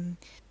come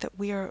that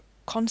we're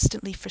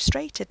constantly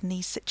frustrated in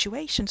these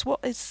situations?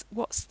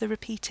 What's the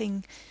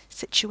repeating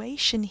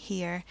situation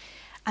here?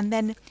 And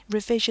then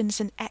revisions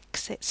and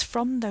exits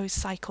from those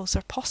cycles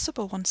are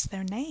possible once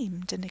they're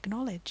named and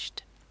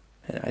acknowledged.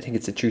 I think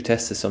it's a true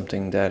test of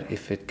something that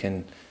if it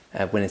can,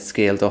 when it's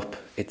scaled up,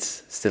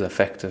 it's still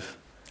effective.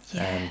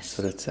 Yes.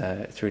 So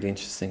it's really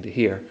interesting to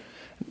hear.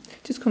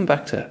 Just coming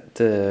back to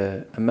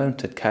the amount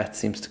that CAT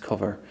seems to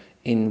cover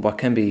in what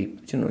can be,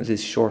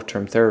 this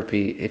short-term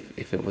therapy,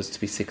 if it was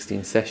to be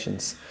 16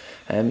 sessions,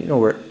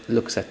 where it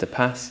looks at the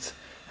past,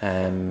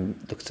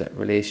 looks at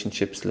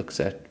relationships,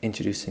 looks at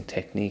introducing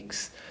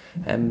techniques.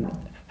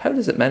 How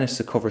does it manage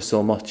to cover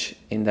so much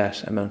in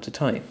that amount of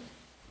time?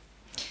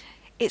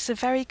 It's a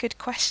very good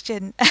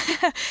question.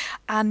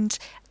 And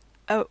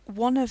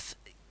one of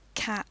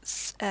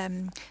CAT's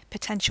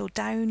potential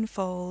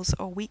downfalls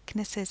or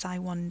weaknesses, I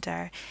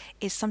wonder,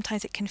 is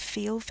sometimes it can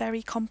feel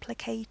very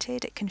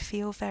complicated. It can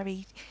feel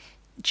very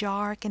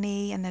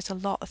jargony, and there's a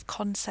lot of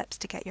concepts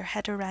to get your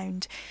head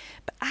around.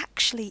 But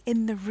actually,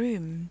 in the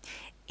room,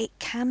 it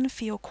can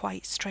feel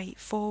quite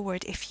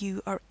straightforward if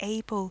you are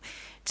able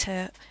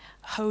to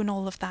hone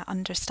all of that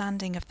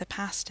understanding of the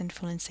past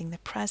influencing the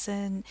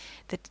present,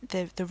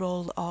 the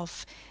role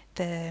of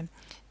the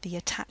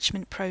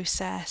attachment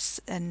process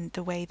and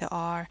the way that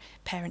our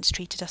parents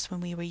treated us when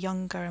we were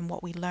younger, and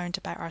what we learned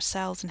about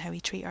ourselves and how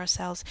we treat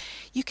ourselves.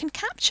 You can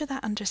capture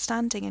that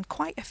understanding in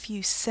quite a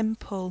few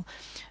simple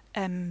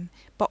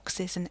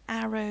boxes and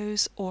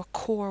arrows, or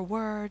core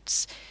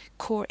words,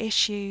 core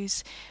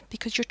issues,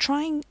 because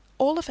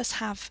all of us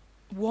have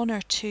one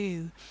or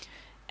two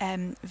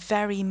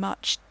very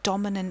much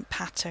dominant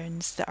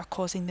patterns that are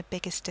causing the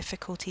biggest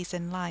difficulties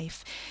in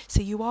life.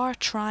 So you are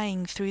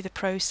trying through the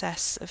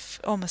process of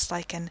almost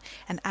like an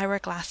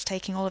hourglass,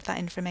 taking all of that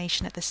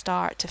information at the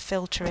start to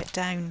filter it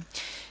down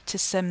to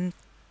some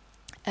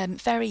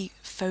very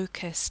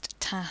focused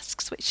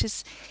tasks, which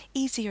is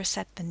easier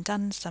said than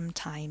done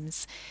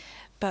sometimes.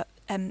 But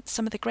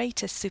some of the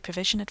greatest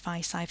supervision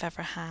advice I've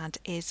ever had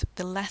is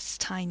the less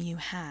time you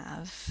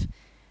have,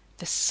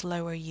 the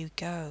slower you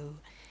go.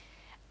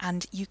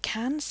 And you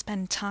can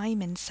spend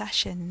time in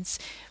sessions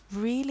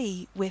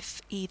really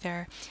with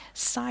either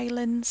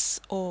silence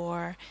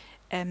or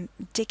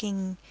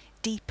digging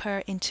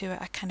deeper into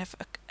a kind of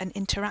an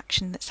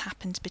interaction that's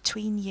happened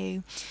between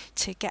you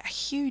to get a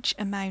huge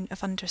amount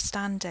of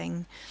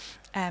understanding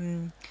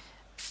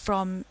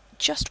from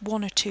just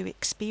one or two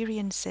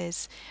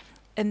experiences.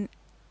 And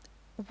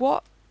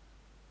what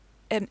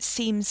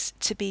seems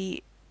to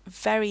be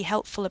very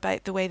helpful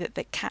about the way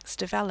that CAT's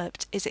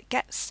developed is it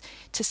gets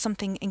to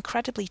something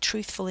incredibly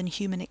truthful in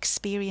human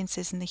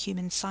experiences and the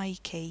human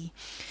psyche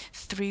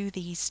through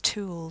these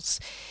tools.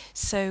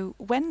 So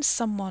when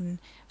someone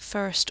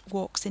first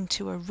walks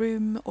into a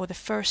room, or the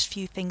first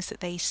few things that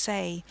they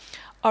say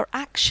are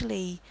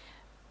actually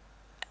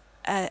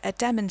a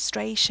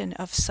demonstration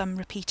of some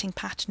repeating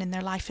pattern in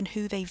their life and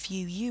who they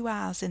view you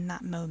as in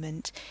that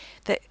moment,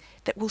 that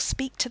will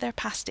speak to their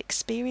past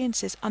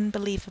experiences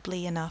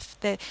unbelievably enough.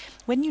 That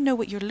when you know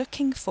what you're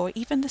looking for,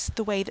 even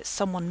the way that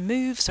someone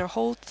moves or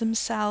holds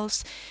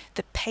themselves,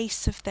 the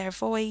pace of their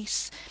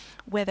voice,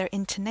 where their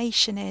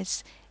intonation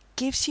is,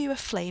 gives you a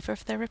flavour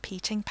of their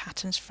repeating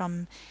patterns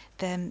from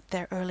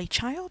their early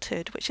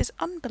childhood, which is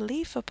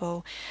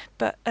unbelievable.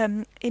 But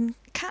in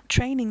CAT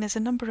training, there's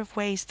a number of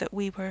ways that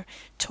we were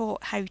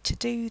taught how to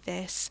do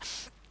this,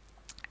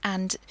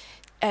 and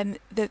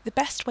the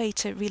best way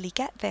to really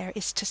get there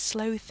is to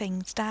slow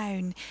things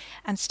down.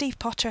 And Steve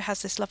Potter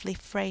has this lovely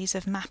phrase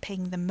of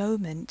mapping the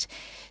moment.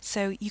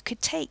 So you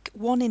could take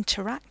one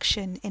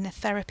interaction in a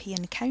therapy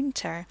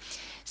encounter,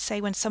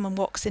 say when someone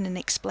walks in and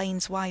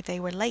explains why they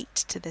were late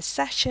to the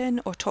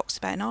session, or talks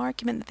about an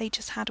argument that they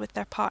just had with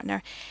their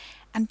partner,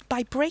 And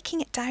by breaking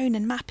it down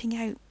and mapping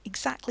out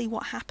exactly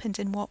what happened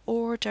in what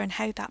order and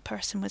how that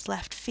person was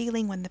left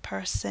feeling when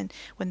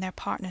their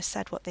partner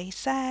said what they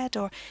said,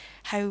 or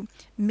how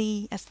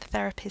me as the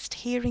therapist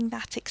hearing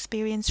that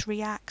experience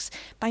reacts,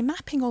 by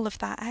mapping all of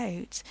that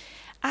out,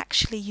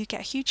 actually you get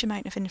a huge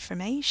amount of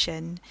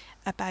information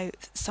about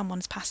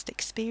someone's past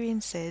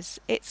experiences.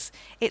 It's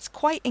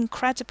quite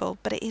incredible,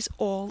 but it is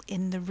all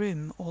in the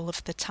room all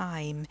of the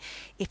time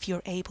if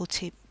you're able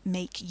to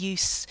make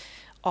use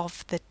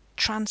of the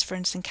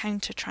transference and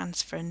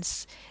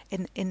counter-transference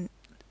in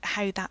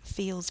how that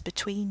feels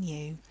between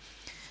you.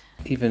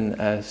 Even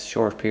a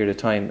short period of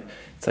time,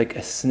 it's like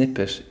a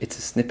snippet. It's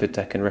a snippet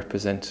that can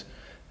represent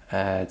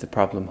the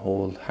problem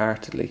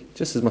wholeheartedly.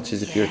 Just as much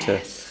as if you were to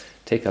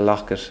take a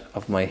locket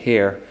of my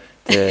hair,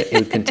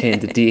 it'll contain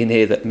the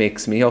DNA that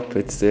makes me up.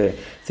 It's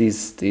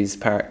these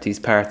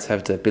parts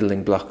have the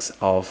building blocks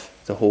of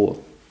the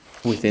whole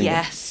within them.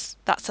 Yes,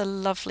 that's a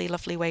lovely,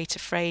 lovely way to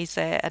phrase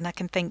it. And I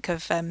can think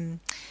of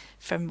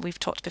we've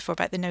talked before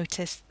about the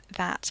Notice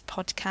That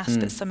podcast,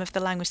 but some of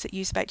the language that you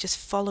use about just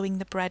following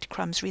the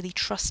breadcrumbs, really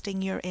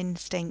trusting your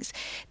instincts,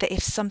 that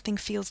if something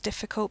feels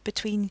difficult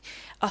between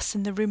us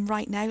in the room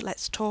right now,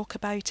 let's talk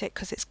about it,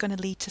 because it's going to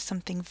lead to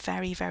something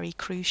very, very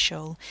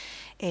crucial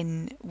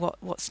in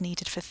what's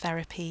needed for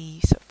therapy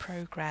sort of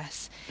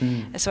progress.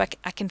 So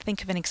I can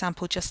think of an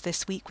example just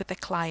this week with a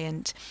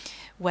client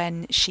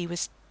when she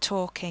was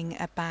talking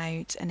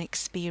about an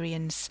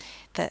experience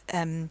that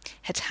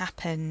had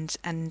happened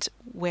and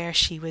where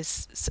she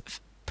was sort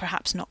of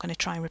perhaps not going to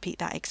try and repeat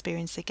that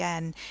experience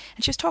again.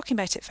 And she was talking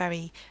about it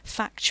very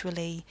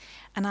factually,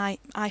 and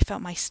I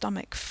felt my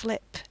stomach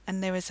flip,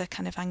 and there was a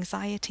kind of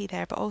anxiety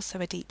there, but also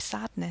a deep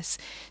sadness.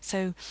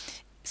 So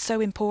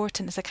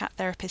important as a cat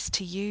therapist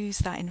to use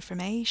that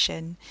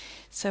information.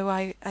 So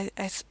I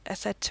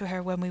said to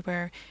her when we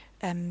were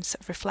sort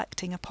of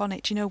reflecting upon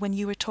it, when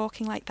you were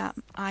talking like that,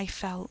 I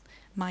felt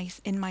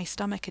in my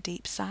stomach a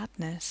deep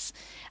sadness,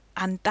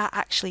 and that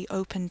actually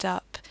opened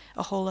up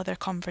a whole other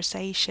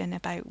conversation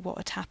about what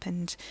had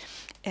happened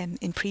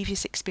in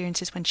previous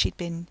experiences when she'd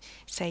been,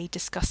 say,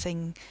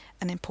 discussing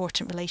an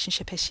important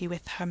relationship issue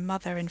with her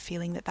mother and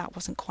feeling that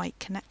wasn't quite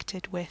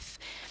connected with.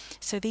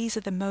 So these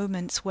are the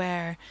moments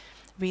where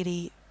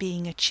really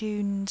being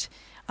attuned,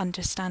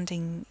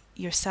 understanding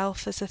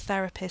yourself as a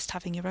therapist,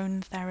 having your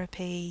own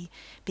therapy,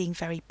 being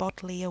very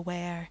bodily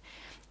aware,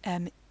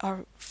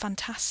 are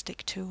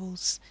fantastic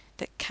tools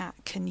that Kat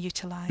can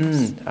utilise.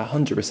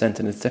 100%,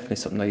 and it's definitely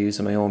something I use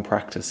in my own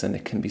practice, and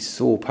it can be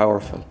so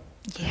powerful.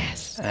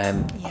 Yes.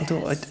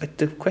 Although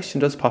the question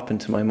does pop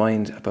into my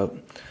mind about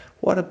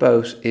what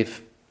about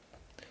if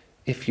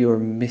you're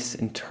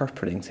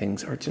misinterpreting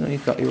things, or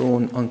you've got your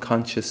own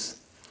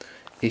unconscious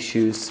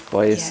issues,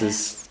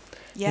 biases.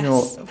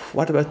 Yes.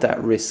 What about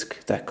that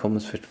risk that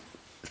comes with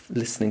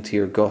listening to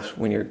your gut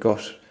when your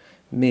gut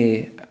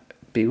may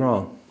be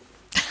wrong?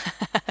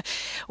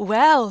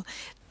 Well,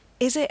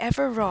 is it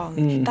ever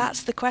wrong?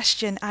 That's the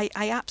question. I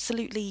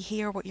absolutely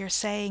hear what you're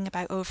saying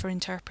about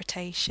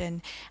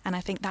over-interpretation, and I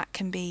think that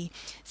can be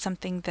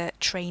something that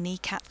trainee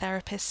cat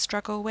therapists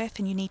struggle with,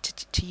 and you need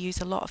to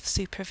use a lot of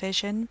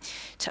supervision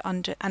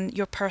and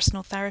your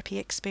personal therapy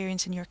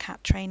experience and your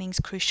cat training is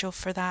crucial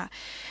for that.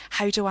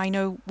 How do I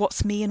know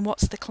what's me and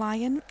what's the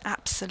client?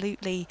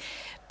 Absolutely.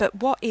 But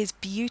what is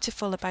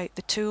beautiful about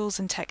the tools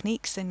and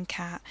techniques in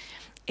cat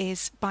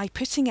is by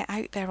putting it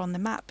out there on the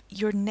map,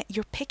 you're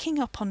picking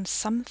up on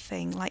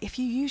something. Like if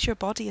you use your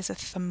body as a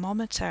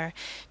thermometer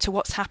to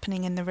what's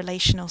happening in the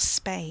relational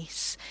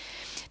space,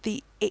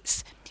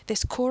 it's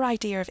this core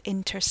idea of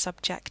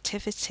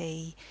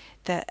intersubjectivity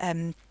that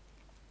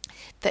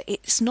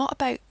it's not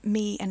about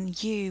me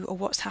and you or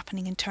what's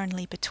happening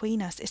internally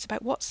between us. It's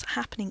about what's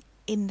happening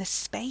in the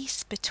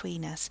space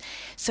between us.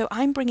 So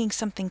I'm bringing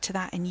something to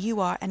that, and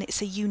you are, and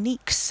it's a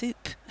unique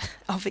soup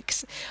of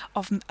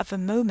a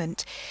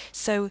moment.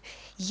 So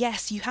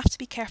yes, you have to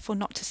be careful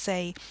not to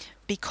say,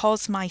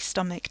 because my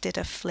stomach did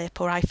a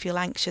flip or I feel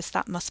anxious,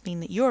 that must mean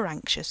that you're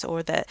anxious,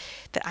 or that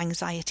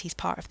anxiety is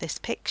part of this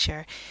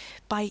picture.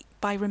 By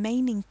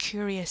remaining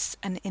curious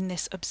and in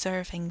this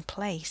observing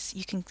place,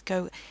 you can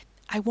go,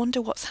 I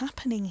wonder what's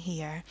happening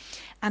here.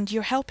 And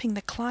you're helping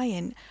the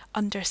client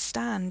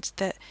understand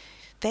that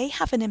they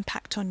have an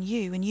impact on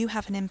you and you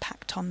have an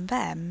impact on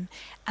them,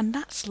 and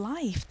that's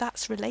life,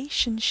 that's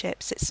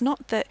relationships. It's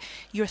not that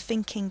you're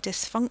thinking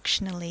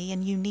dysfunctionally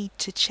and you need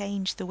to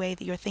change the way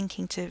that you're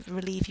thinking to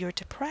relieve your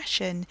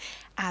depression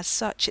as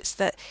such. It's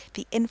that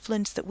the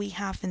influence that we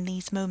have in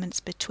these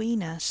moments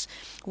between us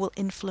will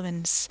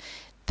influence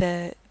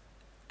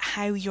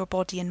how your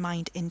body and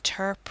mind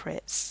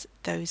interprets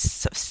those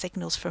sort of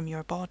signals from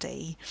your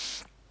body,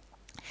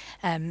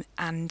 and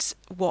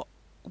what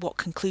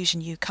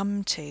conclusion you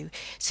come to.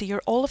 So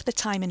you're all of the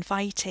time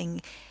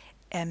inviting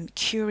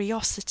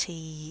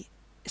curiosity,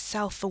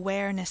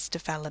 self-awareness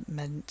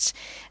development,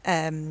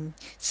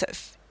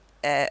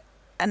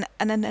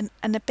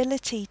 an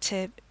ability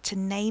to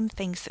name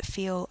things that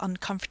feel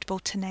uncomfortable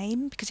to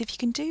name, because if you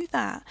can do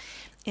that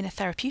in a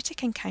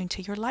therapeutic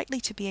encounter, you're likely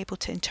to be able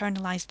to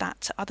internalize that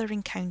to other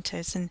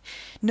encounters, and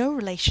no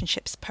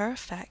relationship's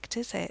perfect,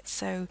 is it?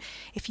 So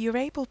if you're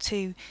able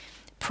to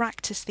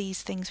practice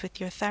these things with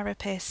your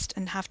therapist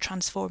and have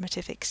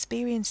transformative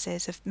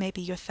experiences of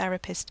maybe your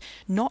therapist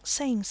not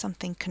saying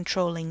something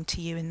controlling to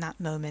you in that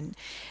moment,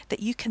 that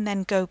you can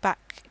then go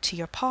back to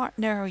your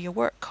partner or your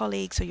work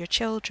colleagues or your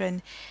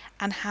children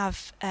and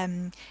have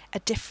a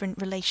different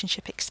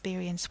relationship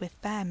experience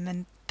with them.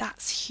 And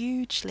that's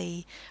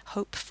hugely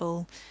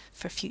hopeful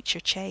for future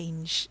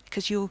change,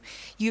 because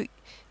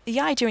the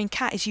idea in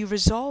CAT is you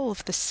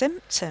resolve the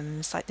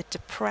symptoms like the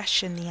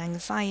depression, the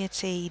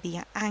anxiety,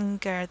 the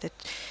anger,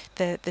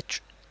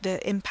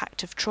 the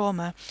impact of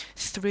trauma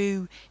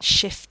through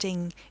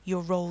shifting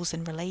your roles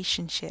in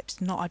relationships,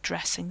 not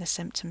addressing the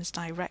symptoms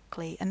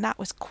directly. And that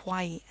was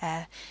quite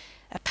a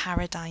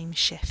paradigm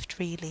shift,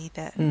 really,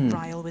 that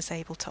Ryle was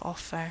able to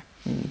offer.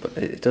 But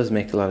it does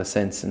make a lot of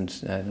sense, and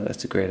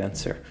that's a great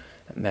answer,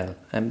 Mel.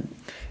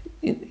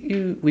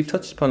 We've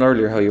touched upon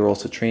earlier how you're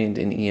also trained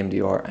in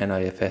EMDR and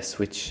IFS,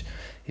 which,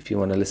 if you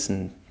want to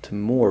listen to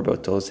more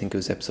about those, I think it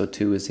was episode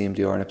 2 is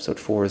EMDR and episode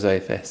 4 is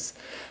IFS.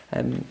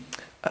 I'm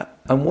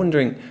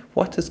wondering,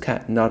 what does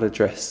CAT not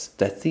address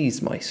that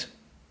these might?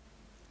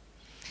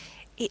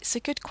 It's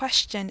a good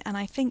question, and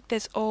I think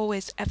there's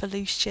always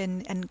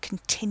evolution and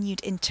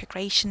continued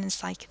integration in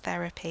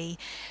psychotherapy.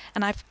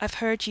 And I've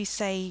heard you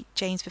say,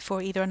 James,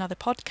 before, either on other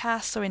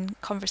podcasts or in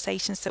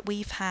conversations that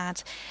we've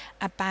had,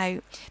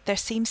 about there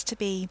seems to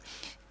be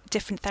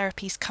different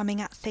therapies coming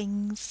at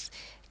things,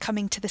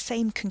 coming to the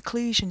same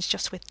conclusions,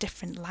 just with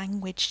different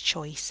language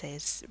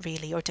choices,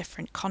 really, or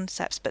different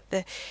concepts. But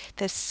there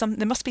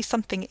must be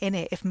something in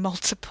it if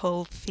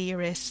multiple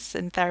theorists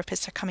and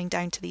therapists are coming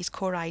down to these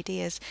core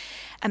ideas.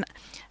 And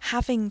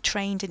having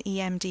trained in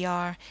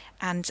EMDR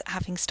and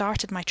having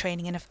started my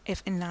training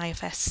in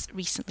IFS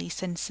recently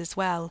since as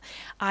well,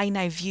 I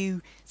now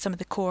view some of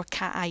the core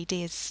CAT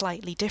ideas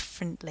slightly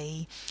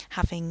differently,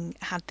 having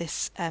had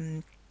this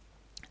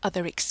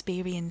other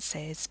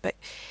experiences. But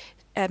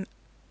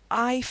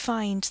I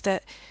find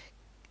that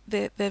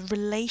the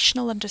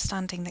relational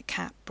understanding that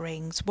CAT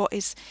brings, what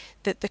is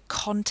the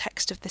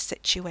context of the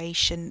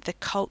situation, the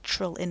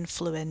cultural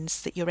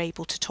influence that you're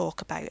able to talk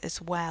about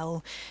as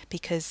well,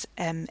 because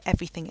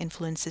everything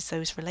influences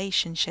those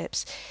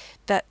relationships,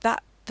 that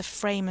the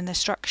frame and the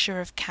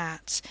structure of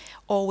CAT,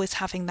 always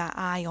having that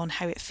eye on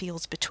how it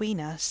feels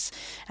between us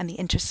and the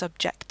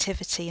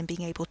intersubjectivity and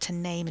being able to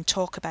name and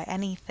talk about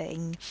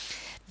anything,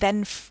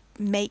 then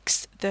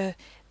makes the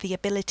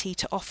ability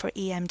to offer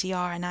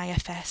EMDR and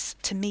IFS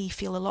to me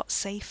feel a lot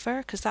safer,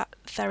 because that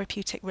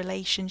therapeutic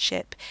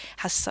relationship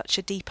has such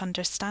a deep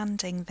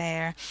understanding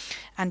there,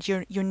 and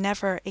you're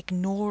never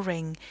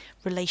ignoring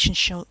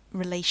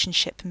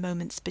relationship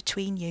moments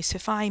between you. So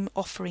if I'm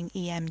offering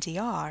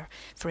EMDR,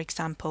 for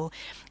example,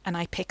 and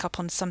I pick up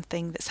on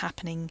something that's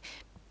happening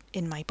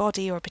in my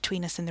body or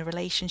between us in the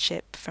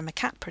relationship from a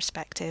CAT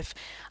perspective,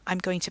 I'm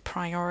going to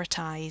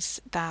prioritize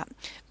that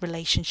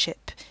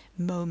relationship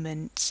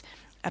moment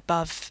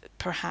above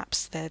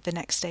perhaps the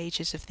next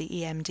stages of the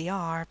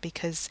EMDR,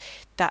 because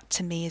that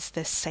to me is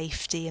the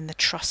safety and the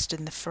trust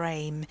in the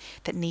frame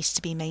that needs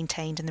to be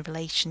maintained in the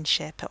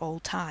relationship at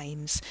all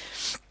times.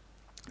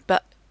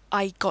 But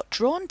I got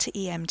drawn to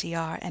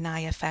EMDR and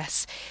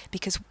IFS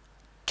because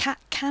CAT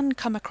can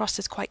come across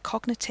as quite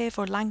cognitive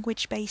or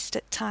language based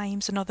at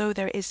times, and although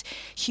there is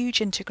huge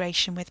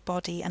integration with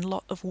body and a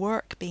lot of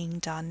work being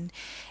done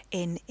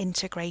in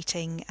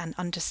integrating and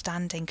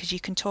understanding, because you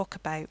can talk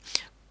about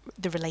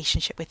the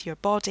relationship with your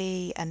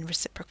body and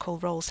reciprocal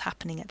roles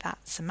happening at that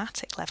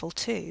somatic level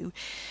too.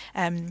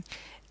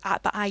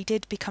 But I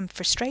did become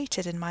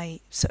frustrated in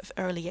my sort of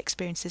early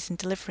experiences in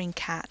delivering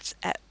CAT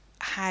at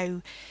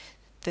how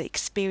the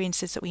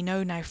experiences that we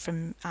know now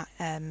from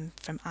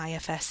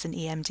IFS and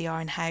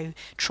EMDR and how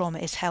trauma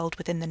is held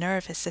within the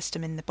nervous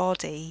system in the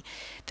body,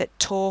 that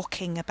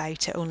talking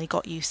about it only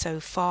got you so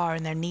far,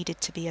 and there needed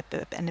to be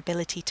an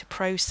ability to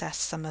process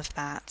some of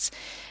that.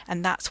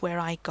 And that's where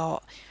I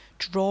got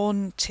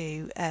drawn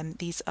to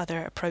these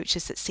other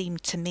approaches that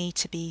seemed to me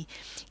to be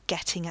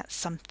getting at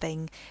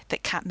something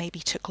that CAT maybe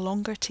took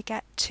longer to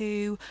get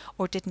to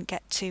or didn't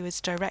get to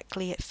as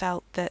directly. It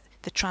felt that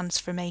the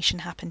transformation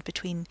happened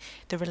between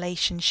the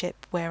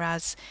relationship,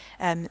 whereas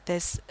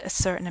there's a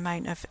certain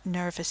amount of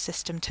nervous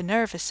system to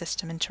nervous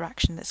system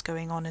interaction that's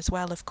going on as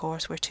well. Of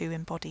course, we're two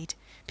embodied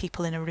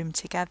people in a room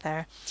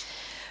together.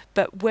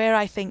 But where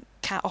I think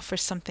CAT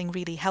offers something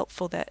really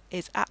helpful that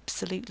is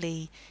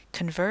absolutely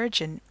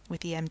convergent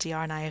with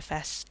EMDR and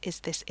IFS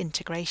is this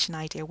integration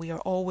idea. We are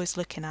always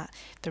looking at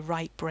the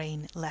right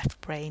brain,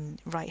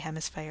 right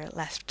hemisphere,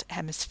 left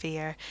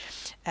hemisphere,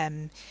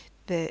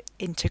 the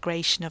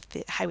integration of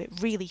how it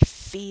really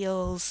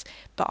feels,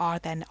 but are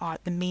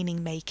the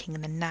meaning making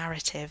and the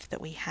narrative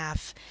that we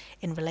have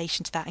in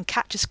relation to that. And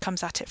CAT just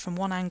comes at it from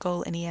one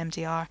angle, and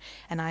EMDR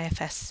and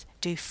IFS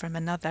do from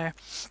another.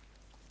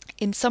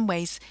 In some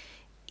ways,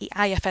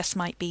 IFS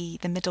might be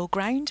the middle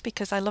ground,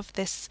 because I love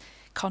this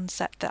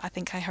concept that I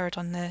think I heard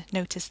on the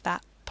Notice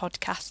That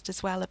podcast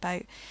as well,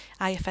 about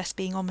IFS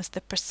being almost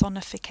the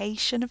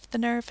personification of the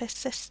nervous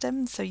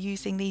system, so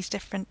using these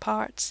different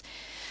parts.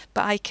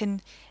 But I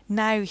can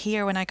now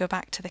hear, when I go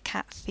back to the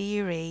CAT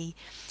theory,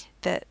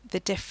 that the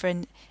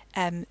different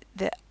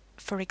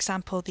for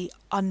example, the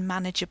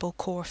unmanageable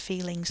core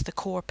feelings, the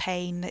core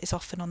pain that is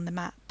often on the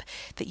map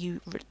that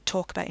you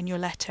talk about in your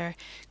letter,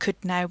 could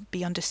now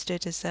be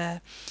understood as a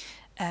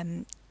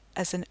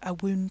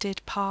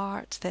wounded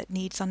part that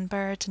needs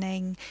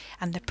unburdening,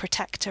 and the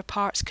protector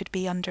parts could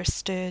be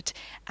understood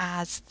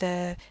as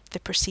the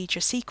procedure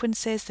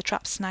sequences, the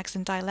traps, snags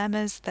and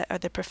dilemmas that are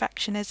the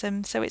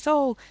perfectionism. So it's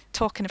all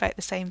talking about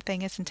the same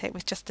thing, isn't it,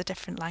 with just a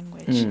different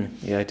language.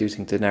 Yeah, I do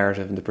think the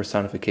narrative and the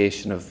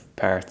personification of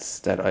parts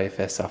that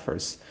IFS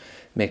offers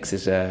makes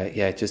it,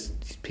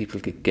 just people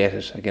get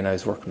it. Again, I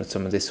was working with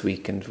someone this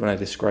week, and when I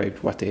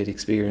described what they had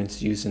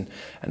experienced using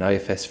an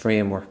IFS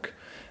framework,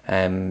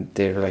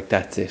 they were like,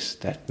 that's it,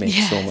 that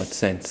makes so much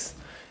sense,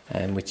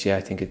 which I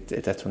think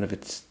that's one of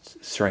its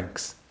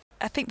strengths.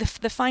 I think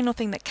the final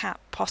thing that CAT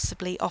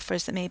possibly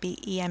offers that maybe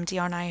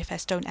EMDR and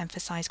IFS don't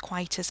emphasise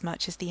quite as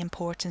much is the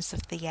importance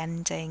of the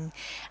ending,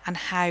 and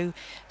how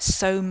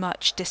so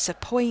much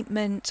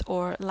disappointment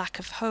or lack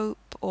of hope,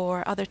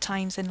 or other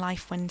times in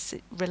life when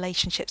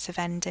relationships have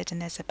ended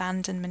and there's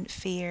abandonment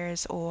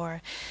fears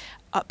or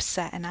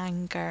upset and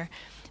anger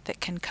that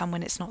can come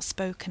when it's not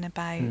spoken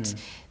about,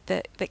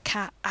 that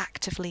CAT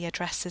actively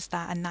addresses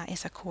that, and that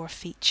is a core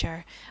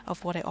feature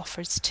of what it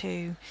offers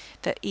too,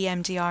 that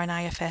EMDR and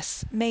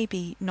IFS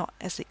maybe not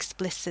as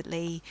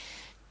explicitly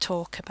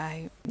talk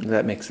about.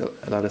 That makes a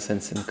lot of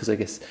sense, because I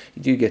guess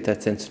you do get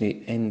that sense when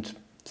you end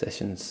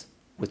sessions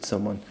with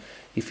someone.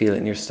 You feel it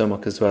in your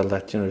stomach as well,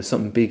 that there's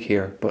something big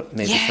here, but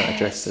maybe it's not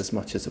addressed as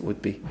much as it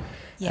would be.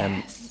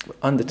 Yes.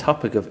 On the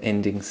topic of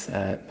endings,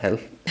 Hel,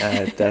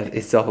 that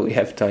is all we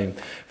have time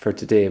for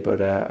today,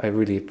 but I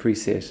really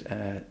appreciate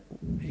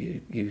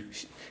you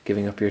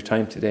giving up your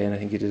time today, and I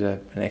think you did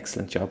an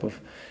excellent job of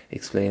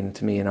explaining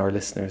to me and our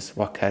listeners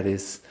what CAT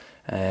is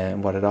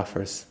and what it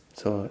offers.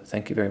 So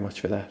thank you very much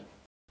for that.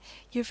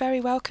 You're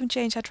very welcome,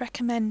 James. I'd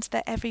recommend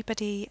that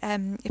everybody,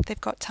 if they've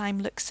got time,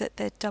 looks at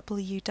the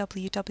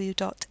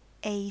www.acat.me.uk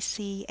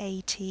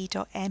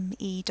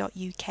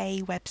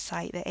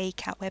website, the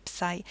ACAT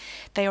website.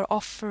 They are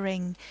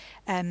offering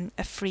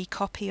a free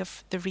copy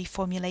of the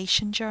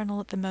Reformulation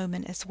Journal at the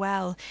moment as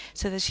well.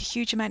 So there's a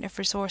huge amount of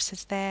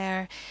resources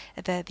there,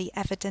 the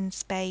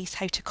evidence base,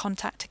 how to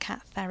contact a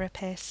CAT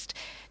therapist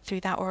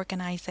through that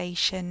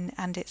organisation,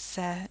 and it's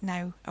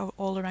now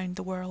all around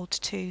the world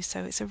too.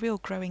 So it's a real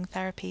growing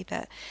therapy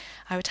that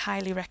I would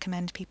highly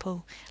recommend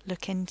people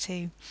look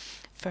into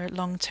for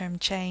long-term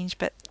change.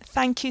 But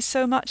thank you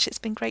so much. It's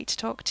been great to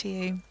talk to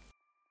you.